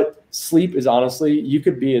but sleep is honestly, you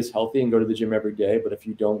could be as healthy and go to the gym every day, but if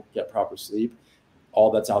you don't get proper sleep, all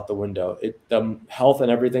that's out the window. The health and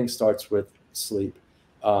everything starts with sleep.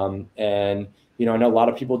 And I know a lot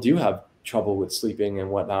of people do have trouble with sleeping and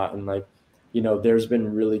whatnot, and there's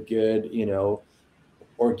been really good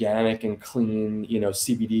organic and clean,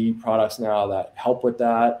 CBD products now that help with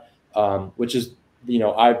that. which is, you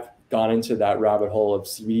know, I've gone into that rabbit hole of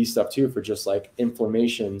CBD stuff too, for just like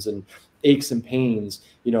inflammations and aches and pains,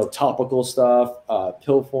 you know, topical stuff,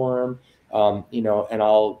 pill form, you know, and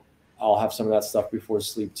I'll have some of that stuff before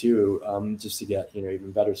sleep too, just to get, you know,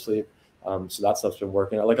 even better sleep. So that stuff's been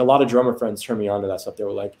working. Like a lot of drummer friends turned me on to that stuff. They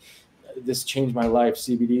were like, this changed my life,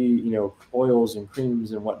 CBD, you know, oils and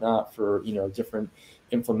creams and whatnot for, you know, different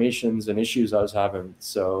inflammations and issues I was having.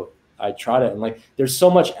 So I tried it, and like, there's so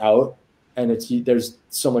much out, and there's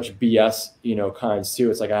so much BS, you know, kinds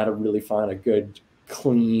too. It's like I had to really find a good,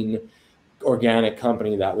 clean, organic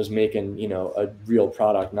company that was making, you know, a real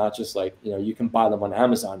product, not just like, you know, you can buy them on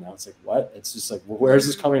Amazon now. It's like, what? It's just like, well, where is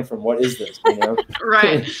this coming from? What is this? You know?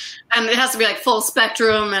 Right. And it has to be like full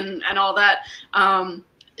spectrum and all that.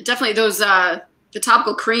 Definitely those, the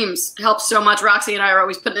topical creams help so much. Roxy and I are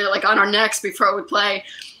always putting it like on our necks before we play.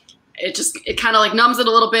 It kind of like numbs it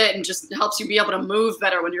a little bit and just helps you be able to move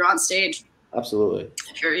better when you're on stage. Absolutely.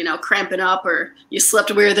 If you're, you know, cramping up or you slept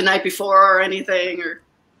weird the night before or anything, or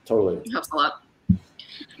totally, it helps a lot.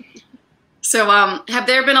 So, have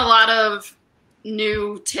there been a lot of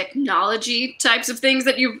new technology types of things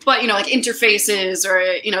that you, but, you know, like interfaces or,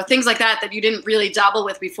 you know, things like that you didn't really dabble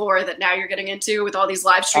with before that now you're getting into with all these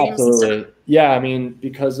live streams? Absolutely. And stuff? Yeah. I mean,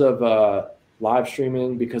 because of, live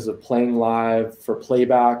streaming, because of playing live for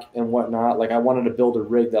playback and whatnot, like I wanted to build a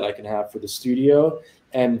rig that I can have for the studio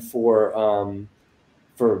and for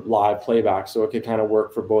live playback, so it could kind of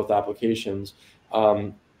work for both applications.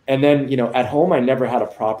 And then, you know, at home I never had a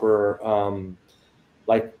proper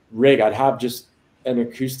like rig. I'd have just an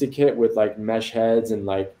acoustic kit with like mesh heads and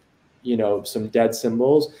like, you know, some dead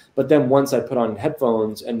cymbals. But then once I put on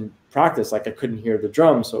headphones and practice, like I couldn't hear the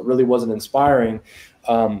drums, so it really wasn't inspiring.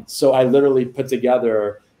 So I literally put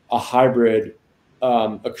together a hybrid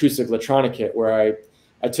acoustic electronic kit where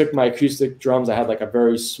I took my acoustic drums. I had like a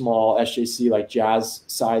very small SJC, like jazz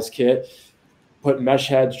size kit, put mesh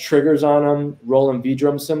heads, triggers on them, Roland V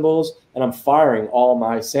drum cymbals, and I'm firing all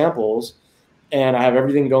my samples. And I have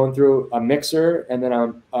everything going through a mixer. And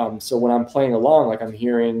then so when I'm playing along, like I'm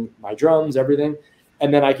hearing my drums, everything.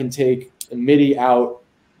 And then I can take MIDI out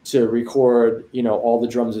to record, you know, all the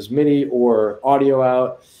drums as MIDI or audio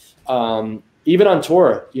out. Even on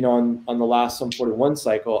tour, you know, on the last Sum 41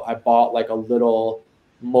 cycle, I bought like a little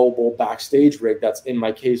mobile backstage rig that's in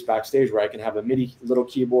my case backstage, where I can have a MIDI little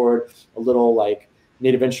keyboard, a little like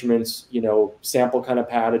Native Instruments, you know, sample kind of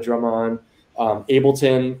pad to drum on,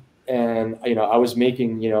 Ableton. And, you know, I was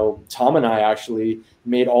making, you know, Tom and I actually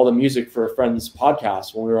made all the music for a friend's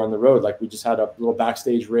podcast when we were on the road. Like we just had a little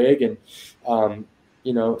backstage rig, and,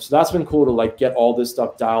 you know, so that's been cool to like get all this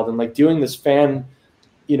stuff dialed, and like doing this fan,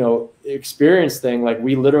 you know, experience thing. Like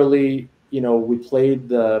we literally, you know, we played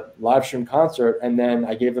the live stream concert, and then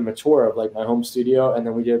I gave them a tour of like my home studio, and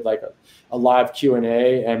then we did like a live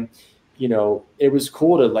Q&A, and, you know, it was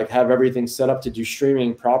cool to like have everything set up to do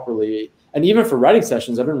streaming properly. And even for writing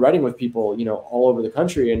sessions, I've been writing with people, you know, all over the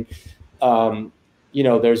country. And, you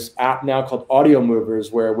know, there's app now called Audio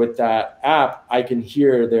Movers, where with that app, I can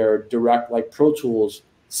hear their direct like Pro Tools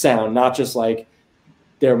sound, not just like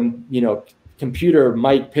their, you know, computer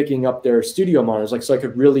mic picking up their studio monitors. Like, so I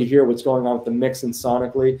could really hear what's going on with the mix and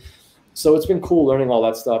sonically. So it's been cool learning all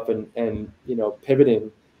that stuff and you know,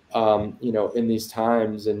 pivoting, you know, in these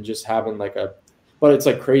times, and just having like but it's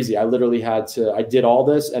like crazy. I literally I did all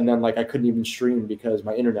this, and then like I couldn't even stream because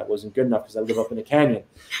my internet wasn't good enough because I live up in a canyon.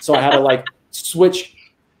 So I had to like switch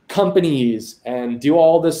companies and do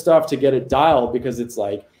all this stuff to get it dialed, because it's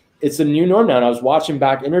like, it's a new norm now. And I was watching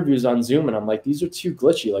back interviews on Zoom, and I'm like, these are too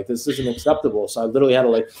glitchy. Like this isn't acceptable. So I literally had to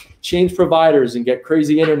like change providers and get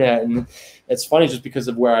crazy internet. And it's funny, just because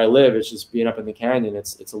of where I live, it's just being up in the canyon.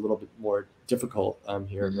 It's a little bit more difficult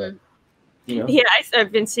here, but. You know? Yeah,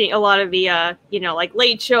 I've been seeing a lot of the, you know, like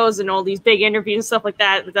late shows and all these big interviews and stuff like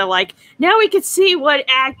that. They're like, now we can see what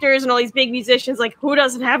actors and all these big musicians, like, who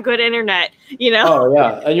doesn't have good internet, you know? Oh,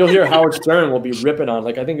 yeah. And you'll hear Howard Stern will be ripping on,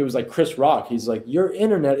 like, I think it was like Chris Rock. He's like, your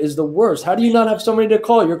internet is the worst. How do you not have somebody to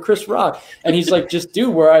call? You're Chris Rock. And he's like, just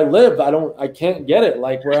dude, where I live, I can't get it,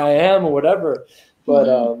 like where I am or whatever.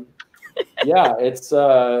 But yeah, it's,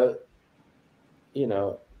 you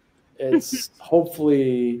know, it's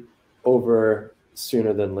hopefully over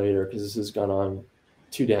sooner than later, because this has gone on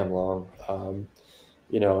too damn long.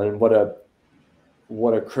 You know, and what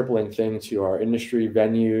a crippling thing to our industry,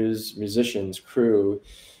 venues, musicians, crew,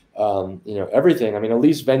 you know, everything. I mean, at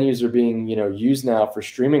least venues are being, you know, used now for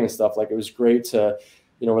streaming and stuff. Like, it was great to,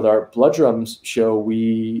 you know, with our Blood Drums show,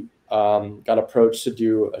 we got approached to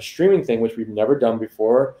do a streaming thing, which we've never done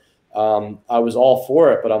before. I was all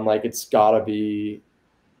for it, but I'm like, it's gotta be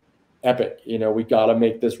epic. You know, we got to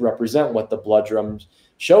make this represent what the Blood Drums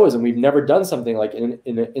show is. And we've never done something like in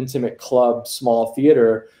an intimate club, small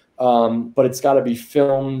theater, but it's got to be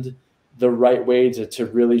filmed the right way to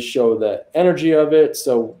really show the energy of it.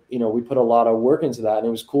 So, you know, we put a lot of work into that, and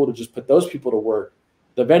it was cool to just put those people to work,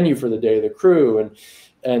 the venue for the day, the crew,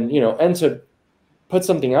 and you know, and to put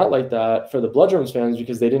something out like that for the Blood Drums fans,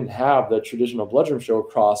 because they didn't have the traditional Blood Drum show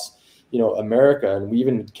across, you know, America, and we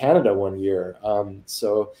even did Canada one year.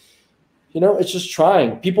 So, you know, it's just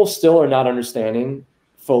trying. People still are not understanding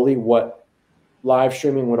fully what live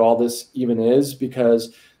streaming, what all this even is,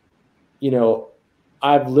 because, you know,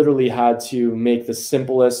 I've literally had to make the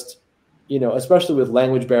simplest, you know, especially with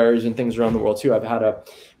language barriers and things around the world too, I've had to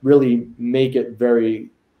really make it very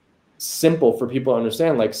simple for people to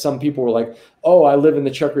understand. Like, some people were like, oh, I live in the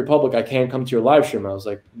Czech Republic, I can't come to your live stream. I was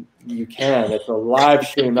like, you can. It's a live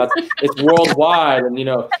stream. It's worldwide. And, you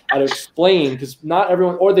know, I had to explain, because not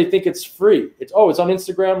everyone, or they think it's free. It's on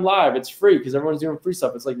Instagram Live, it's free because everyone's doing free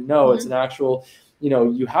stuff. It's like, no, it's an actual, you know,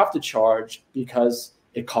 you have to charge because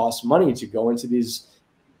it costs money to go into these,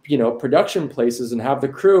 you know, production places and have the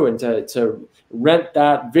crew, and to rent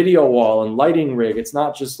that video wall and lighting rig. It's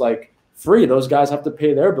not just like free. Those guys have to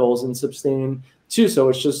pay their bills and sustain too. So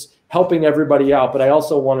it's just helping everybody out. But I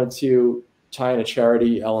also wanted to tie in a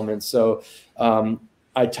charity element. So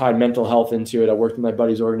I tied mental health into it. I worked with my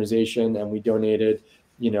buddy's organization, and we donated,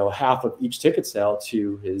 you know, half of each ticket sale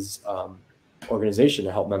to his organization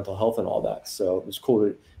to help mental health and all that. So it was cool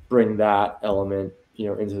to bring that element, you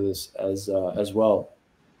know, into this as well.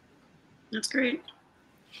 That's great.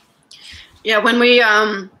 Yeah, when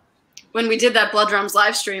we did that Blood Drums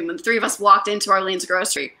live stream, when the three of us walked into Arlene's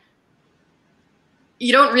grocery,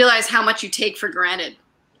 you don't realize how much you take for granted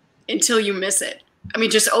until you miss it. I mean,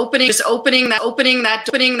 just opening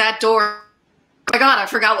that door. Oh my God, I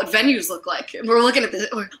forgot what venues look like. And we're looking at this.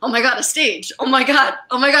 Oh my God, a stage. Oh my God,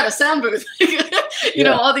 a sound booth. you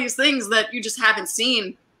know, all these things that you just haven't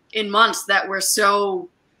seen in months that were so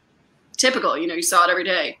typical. You know, you saw it every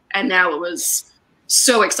day, and now it was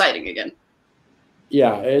so exciting again.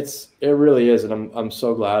 Yeah, it really is, and I'm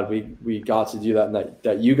so glad we got to do that, and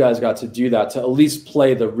that you guys got to do that, to at least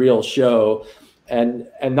play the real show. And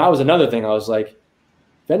that was another thing. I was like,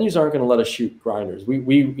 venues aren't going to let us shoot grinders. We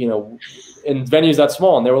you know, in venues that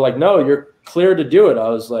small, and they were like, no, you're clear to do it. I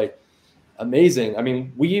was like, amazing. I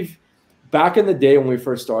mean, back in the day when we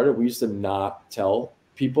first started, we used to not tell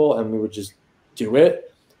people, and we would just do it.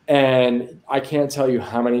 And I can't tell you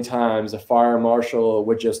how many times a fire marshal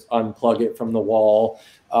would just unplug it from the wall.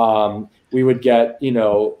 We would get, you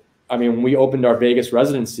know, I mean, when we opened our Vegas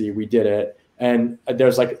residency, we did it. And there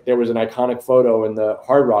was an iconic photo in the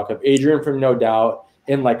Hard Rock of Adrian from No Doubt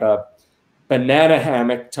in like a banana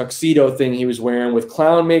hammock tuxedo thing he was wearing with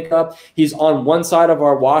clown makeup. He's on one side of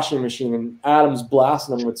our washing machine, and Adam's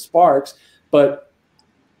blasting him with sparks. But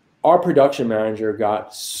our production manager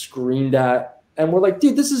got screamed at. And we're like,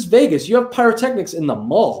 dude, this is Vegas. You have pyrotechnics in the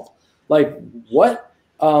mall. Like, what?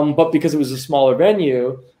 But because it was a smaller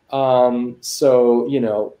venue, so, you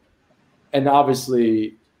know, and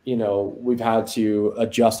obviously, you know, we've had to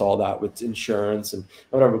adjust all that with insurance and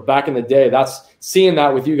whatever. Back in the day, seeing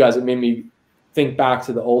that with you guys, it made me think back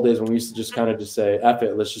to the old days when we used to just kind of just say, F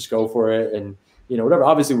it, let's just go for it. And, you know, whatever.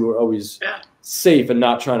 Obviously, we were always safe and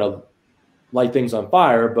not trying to light things on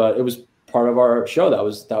fire, but it was part of our show. That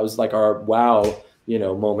was like our wow, you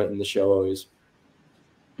know, moment in the show always.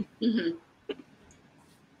 Mm-hmm.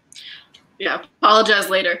 Yeah, apologize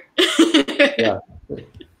later. Yeah.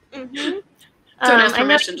 Mm-hmm. Don't ask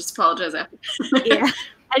permission, just apologize after. Yeah,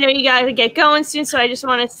 I know you got to get going soon, so I just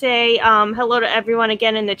want to say hello to everyone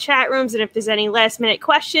again in the chat rooms, and if there's any last minute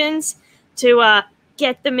questions, to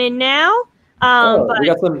get them in now. We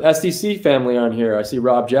got some SDC family on here. I see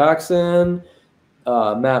Rob Jackson,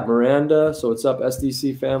 Matt Miranda. So what's up,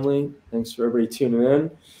 SDC family? Thanks for everybody tuning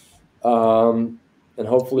in. And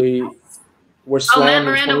hopefully we're Matt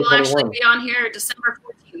Miranda will actually be on here December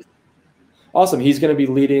 14th. Awesome. He's going to be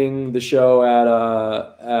leading the show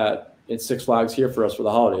at Six Flags here for us for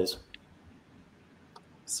the holidays.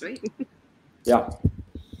 Sweet. Yeah.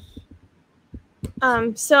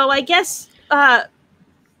 So I guess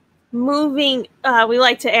moving, we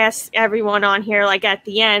like to ask everyone on here, like at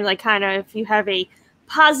the end, like kind of if you have a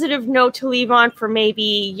positive note to leave on for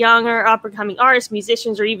maybe younger up-and-coming artists,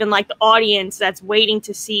 musicians, or even like the audience that's waiting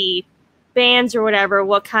to see bands or whatever,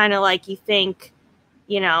 what kind of like you think,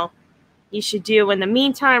 you know, you should do in the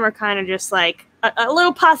meantime, or kind of just like a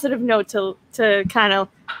little positive note to kind of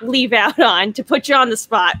leave out on, to put you on the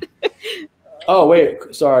spot. Oh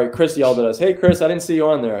wait, sorry, Chris yelled at us. Hey Chris, I didn't see you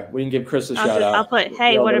on there. We can give Chris a shout out. I'll put,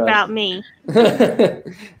 hey, what about me?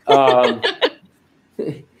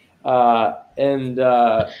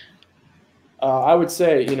 I would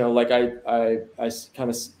say, you know, like I kind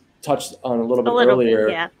of touched on a little bit earlier.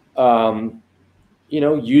 Yeah. You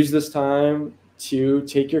know, use this time to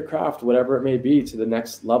take your craft, whatever it may be, to the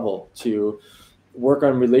next level, to work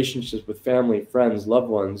on relationships with family, friends, loved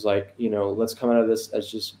ones. Like, you know, let's come out of this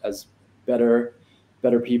as better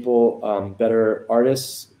people, better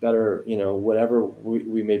artists, better, you know, whatever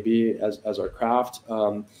we may be as our craft.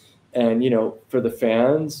 And, you know, for the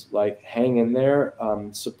fans, like, hang in there,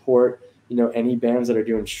 support, you know, any bands that are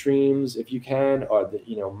doing streams if you can, or the,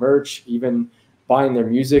 you know, merch, even buying their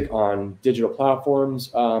music on digital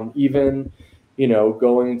platforms, even, you know,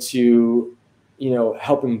 going to, you know,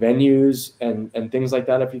 helping venues and things like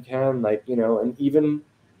that if you can, like, you know, and even,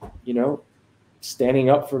 you know, standing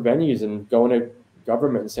up for venues and going to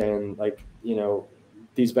government and saying, like, you know,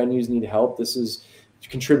 these venues need help. This is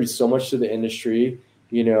contributes so much to the industry.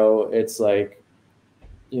 You know, it's like,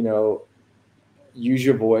 you know, use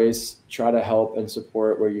your voice, try to help and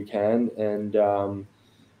support where you can. And,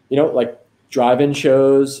 you know, like, drive-in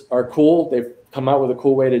shows are cool. They've come out with a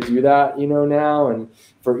cool way to do that, you know, now. And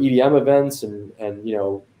for EDM events and you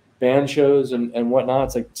know, band shows and whatnot,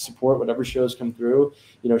 it's like, support whatever shows come through.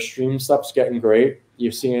 You know, stream stuff's getting great.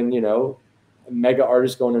 You're seeing, you know, mega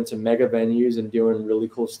artists going into mega venues and doing really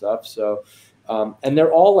cool stuff. So, and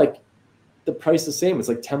they're all like, the price the same. It's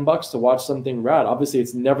like $10 to watch something rad. Obviously,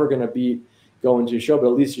 it's never going to beat going to a show, but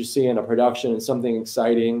at least you're seeing a production and something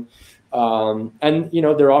exciting. And, you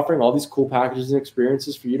know, they're offering all these cool packages and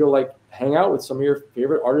experiences for you to, like, hang out with some of your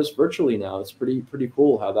favorite artists virtually now. It's pretty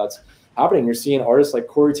cool how that's happening. You're seeing artists like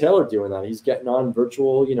Corey Taylor doing that. He's getting on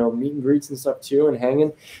virtual, you know, meet and greets and stuff too, and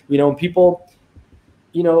hanging, you know, and people,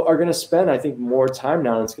 you know, are going to spend, I think, more time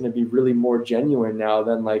now. And it's going to be really more genuine now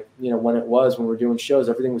than, like, you know, when we're doing shows,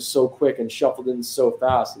 everything was so quick and shuffled in so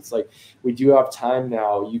fast. It's like, we do have time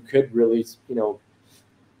now. You could really, you know,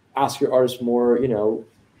 ask your artists more, you know,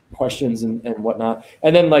 questions and whatnot.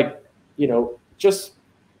 And then, like, you know, just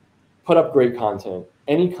put up great content.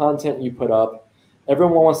 Any content you put up,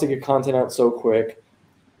 everyone wants to get content out so quick.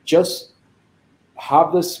 Just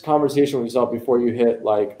have this conversation with yourself before you hit,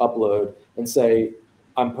 like, upload and say,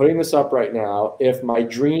 I'm putting this up right now. If my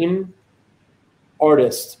dream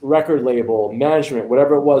artist, record label, management,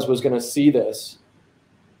 whatever it was going to see this,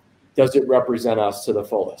 does it represent us to the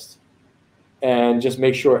fullest? And just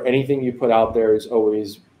make sure anything you put out there is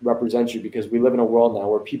always represents you, because we live in a world now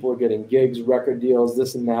where people are getting gigs, record deals,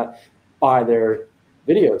 this and that, by their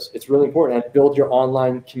videos. It's really important. And build your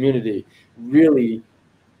online community. Really,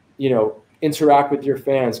 you know, interact with your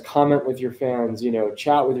fans, comment with your fans, you know,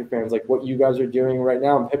 chat with your fans, like what you guys are doing right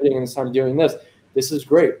now. I'm pivoting in this time doing this. This is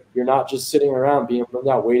great. You're not just sitting around being bummed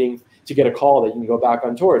out waiting to get a call that you can go back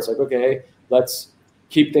on tour. It's like, okay, let's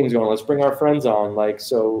keep things going. Let's bring our friends on. Like,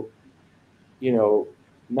 so, you know,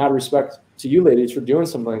 mad respect to you ladies for doing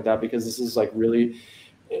something like that, because this is, like, really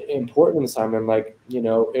important in this time. And, like, you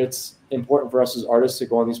know, it's important for us as artists to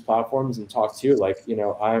go on these platforms and talk to you. Like, you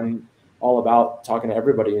know, I'm all about talking to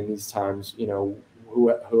everybody in these times, you know,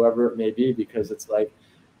 whoever it may be, because it's like,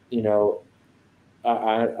 you know,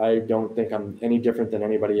 I don't think I'm any different than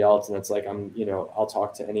anybody else. And it's like, you know, I'll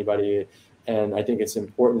talk to anybody. And I think it's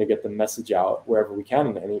important to get the message out wherever we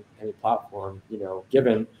can, in any platform, you know,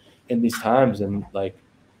 given in these times. And, like,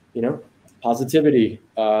 you know, positivity,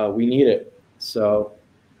 we need it. So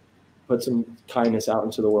put some kindness out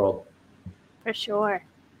into the world. For sure.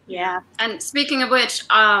 Yeah. And speaking of which,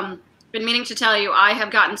 been meaning to tell you, I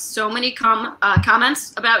have gotten so many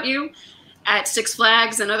comments about you at Six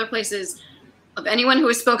Flags and other places, of anyone who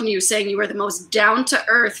has spoken to you saying you are the most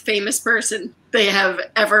down-to-earth famous person they have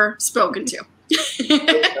ever spoken to.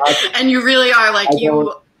 And you really are, like,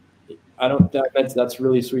 that's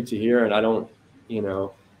really sweet to hear. And I don't, you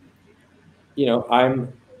know,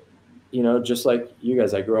 I'm, you know, just like you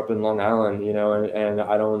guys, I grew up in Long Island, you know, and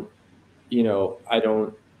I don't, you know,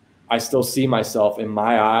 I still see myself in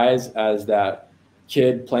my eyes as that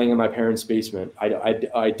kid playing in my parents' basement. I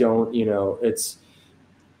don't, you know,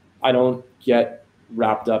 I don't get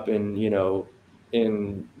wrapped up in, you know,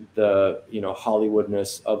 in the, you know,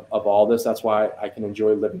 Hollywoodness of all this. That's why I can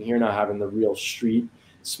enjoy living here, not having the real street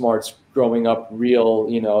smarts growing up real,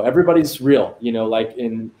 you know, everybody's real, you know, like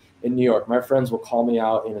in New York, my friends will call me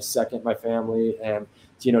out in a second, my family, and,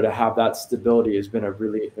 you know, to have that stability has been a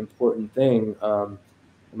really important thing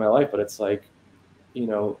in my life. But it's like, you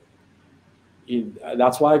know,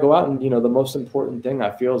 that's why I go out and, the most important thing I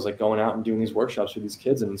feel is like going out and doing these workshops with these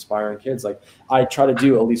kids and inspiring kids. Like I try to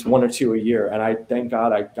do at least 1 or 2 a year. And I thank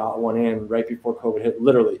God I got one in right before COVID hit.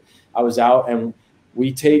 Literally, I was out and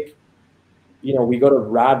we take, we go to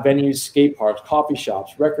rad venues, skate parks, coffee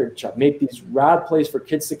shops, record shop, make these rad places for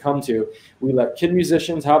kids to come to. We let kid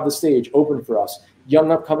musicians have the stage open for us,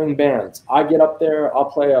 young upcoming bands. I get up there, I'll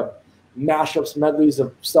play mashups, medleys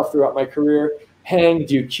of stuff throughout my career, hang,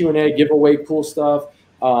 do Q&A, give away cool stuff,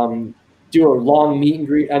 do a long meet and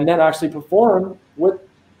greet, and then actually perform with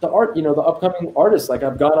the the upcoming artists. Like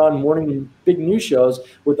I've got on morning big news shows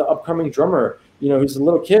with the upcoming drummer, who's a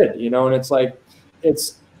little kid, and it's like,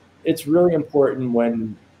 it's really important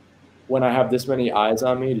when I have this many eyes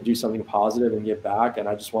on me to do something positive and give back. And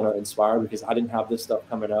I just want to inspire because I didn't have this stuff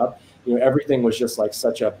coming up. Everything was just like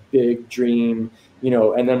such a big dream,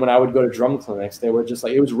 and then when I would go to drum clinics, they were just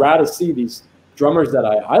like, it was rad to see these drummers that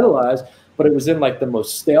I idolized, but it was in like the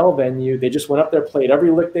most stale venue. They just went up there, played every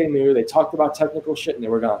lick they knew. They talked about technical shit and they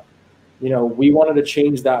were gone. We wanted to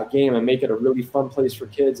change that game and make it a really fun place for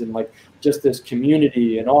kids and like just this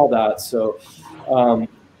community and all that. So,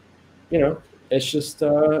 it's just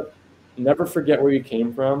never forget where you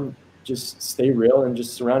came from. Just stay real and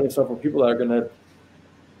just surround yourself with people that are going to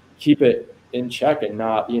keep it in check and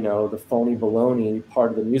not, the phony baloney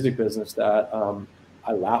part of the music business that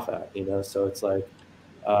I laugh at, So it's like,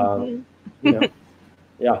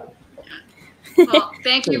 yeah. Well,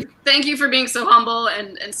 thank you for being so humble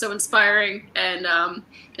and so inspiring and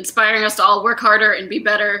inspiring us to all work harder and be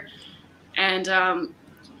better. And on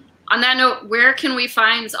that note, where can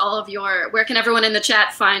everyone in the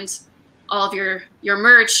chat find all of your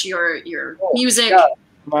merch, your music? Yeah.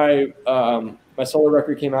 My solo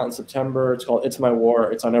record came out in September. It's called It's My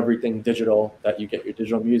War. It's on everything digital that you get your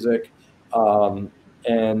digital music.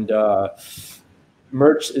 And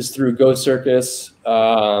merch is through Go Circus.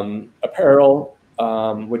 Apparel,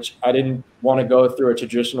 which I didn't want to go through a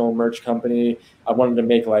traditional merch company. I wanted to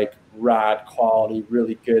make like rad quality,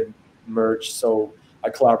 really good merch. So I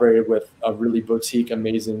collaborated with a really boutique,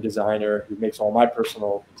 amazing designer who makes all my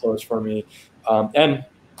personal clothes for me. And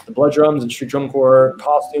the blood drums and street drum corps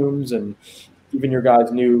costumes and even your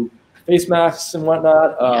guys' new face masks and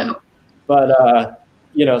whatnot. But,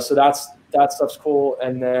 so that stuff's cool.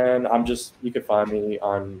 And then you could find me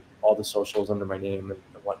on all the socials under my name and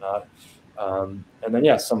whatnot. And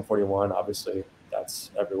then, Sum 41, obviously that's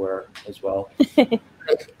everywhere as well.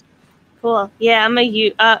 Cool. Yeah, I'm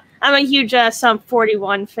a huge Sum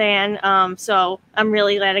 41 fan. So I'm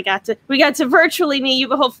really glad we got to virtually meet you,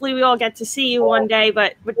 but hopefully we all get to see you one day.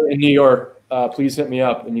 But in New York, please hit me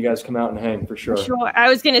up and you guys come out and hang for sure. Sure. I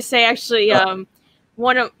was gonna say actually,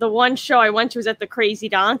 one show I went to was at the Crazy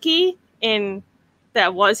Donkey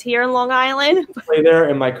that was here in Long Island. I play there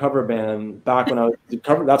in my cover band back when I was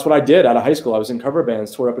that's what I did out of high school. I was in cover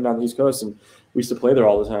bands, toured up and down the East Coast, and we used to play there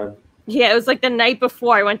all the time. Yeah, it was like the night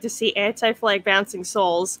before I went to see Anti-Flag Bouncing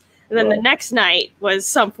Souls. And then the next night was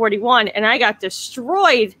Sum 41, and I got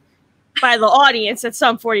destroyed by the audience at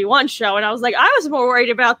Sum 41 show. And I was like, I was more worried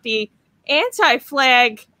about the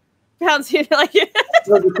Anti-Flag bouncing. Like, it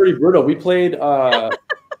was pretty brutal. We played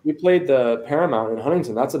the Paramount in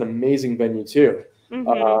Huntington. That's an amazing venue too.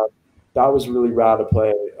 Mm-hmm. That was really rad to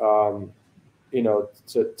play.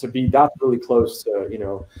 To be that really close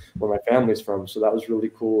to, where my family's from. So that was really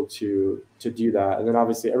cool to do that. And then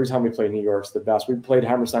obviously every time we play New York's the best. We played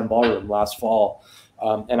Hammerstein Ballroom last fall.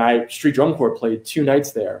 And Street Drum Corps played 2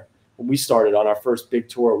 nights there when we started on our first big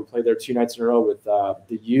tour. We played there 2 nights in a row with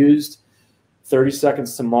The Used, 30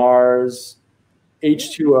 Seconds to Mars,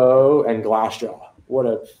 H2O, and Glassjaw. What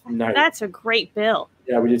a night. That's a great bill.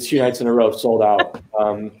 Yeah, we did 2 nights in a row, sold out.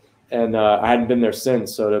 And I hadn't been there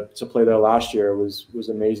since, so to play there last year was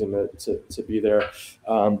amazing to be there.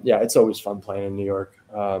 It's always fun playing in New York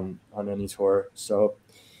on any tour. So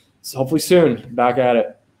hopefully soon, back at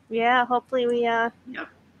it. Yeah, hopefully we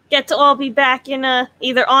get to all be back in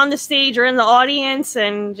either on the stage or in the audience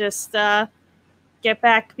and just get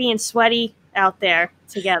back being sweaty out there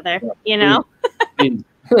together,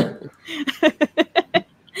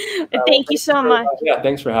 Thank you so much. Yeah,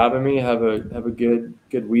 thanks for having me. Have a good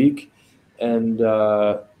week, and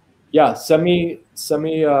send me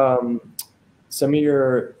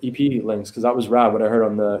your EP links because that was rad. What I heard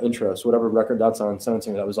on the intro. So whatever record that's on, send it to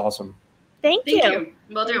me. That was awesome. Thank you.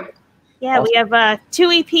 Will do. Yeah, awesome. We have 2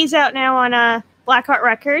 EPs out now on Blackheart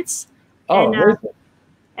Records. Oh,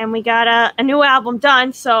 and we got a new album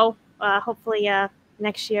done. So hopefully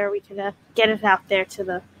next year we can get it out there to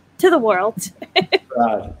the world.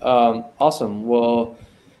 Awesome. Well,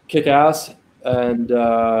 kick ass, and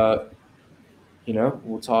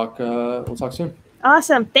we'll talk soon.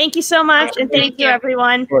 Awesome. Thank you so much. And thank you,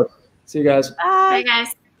 everyone. See you guys. Bye. Bye,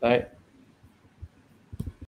 guys. Bye.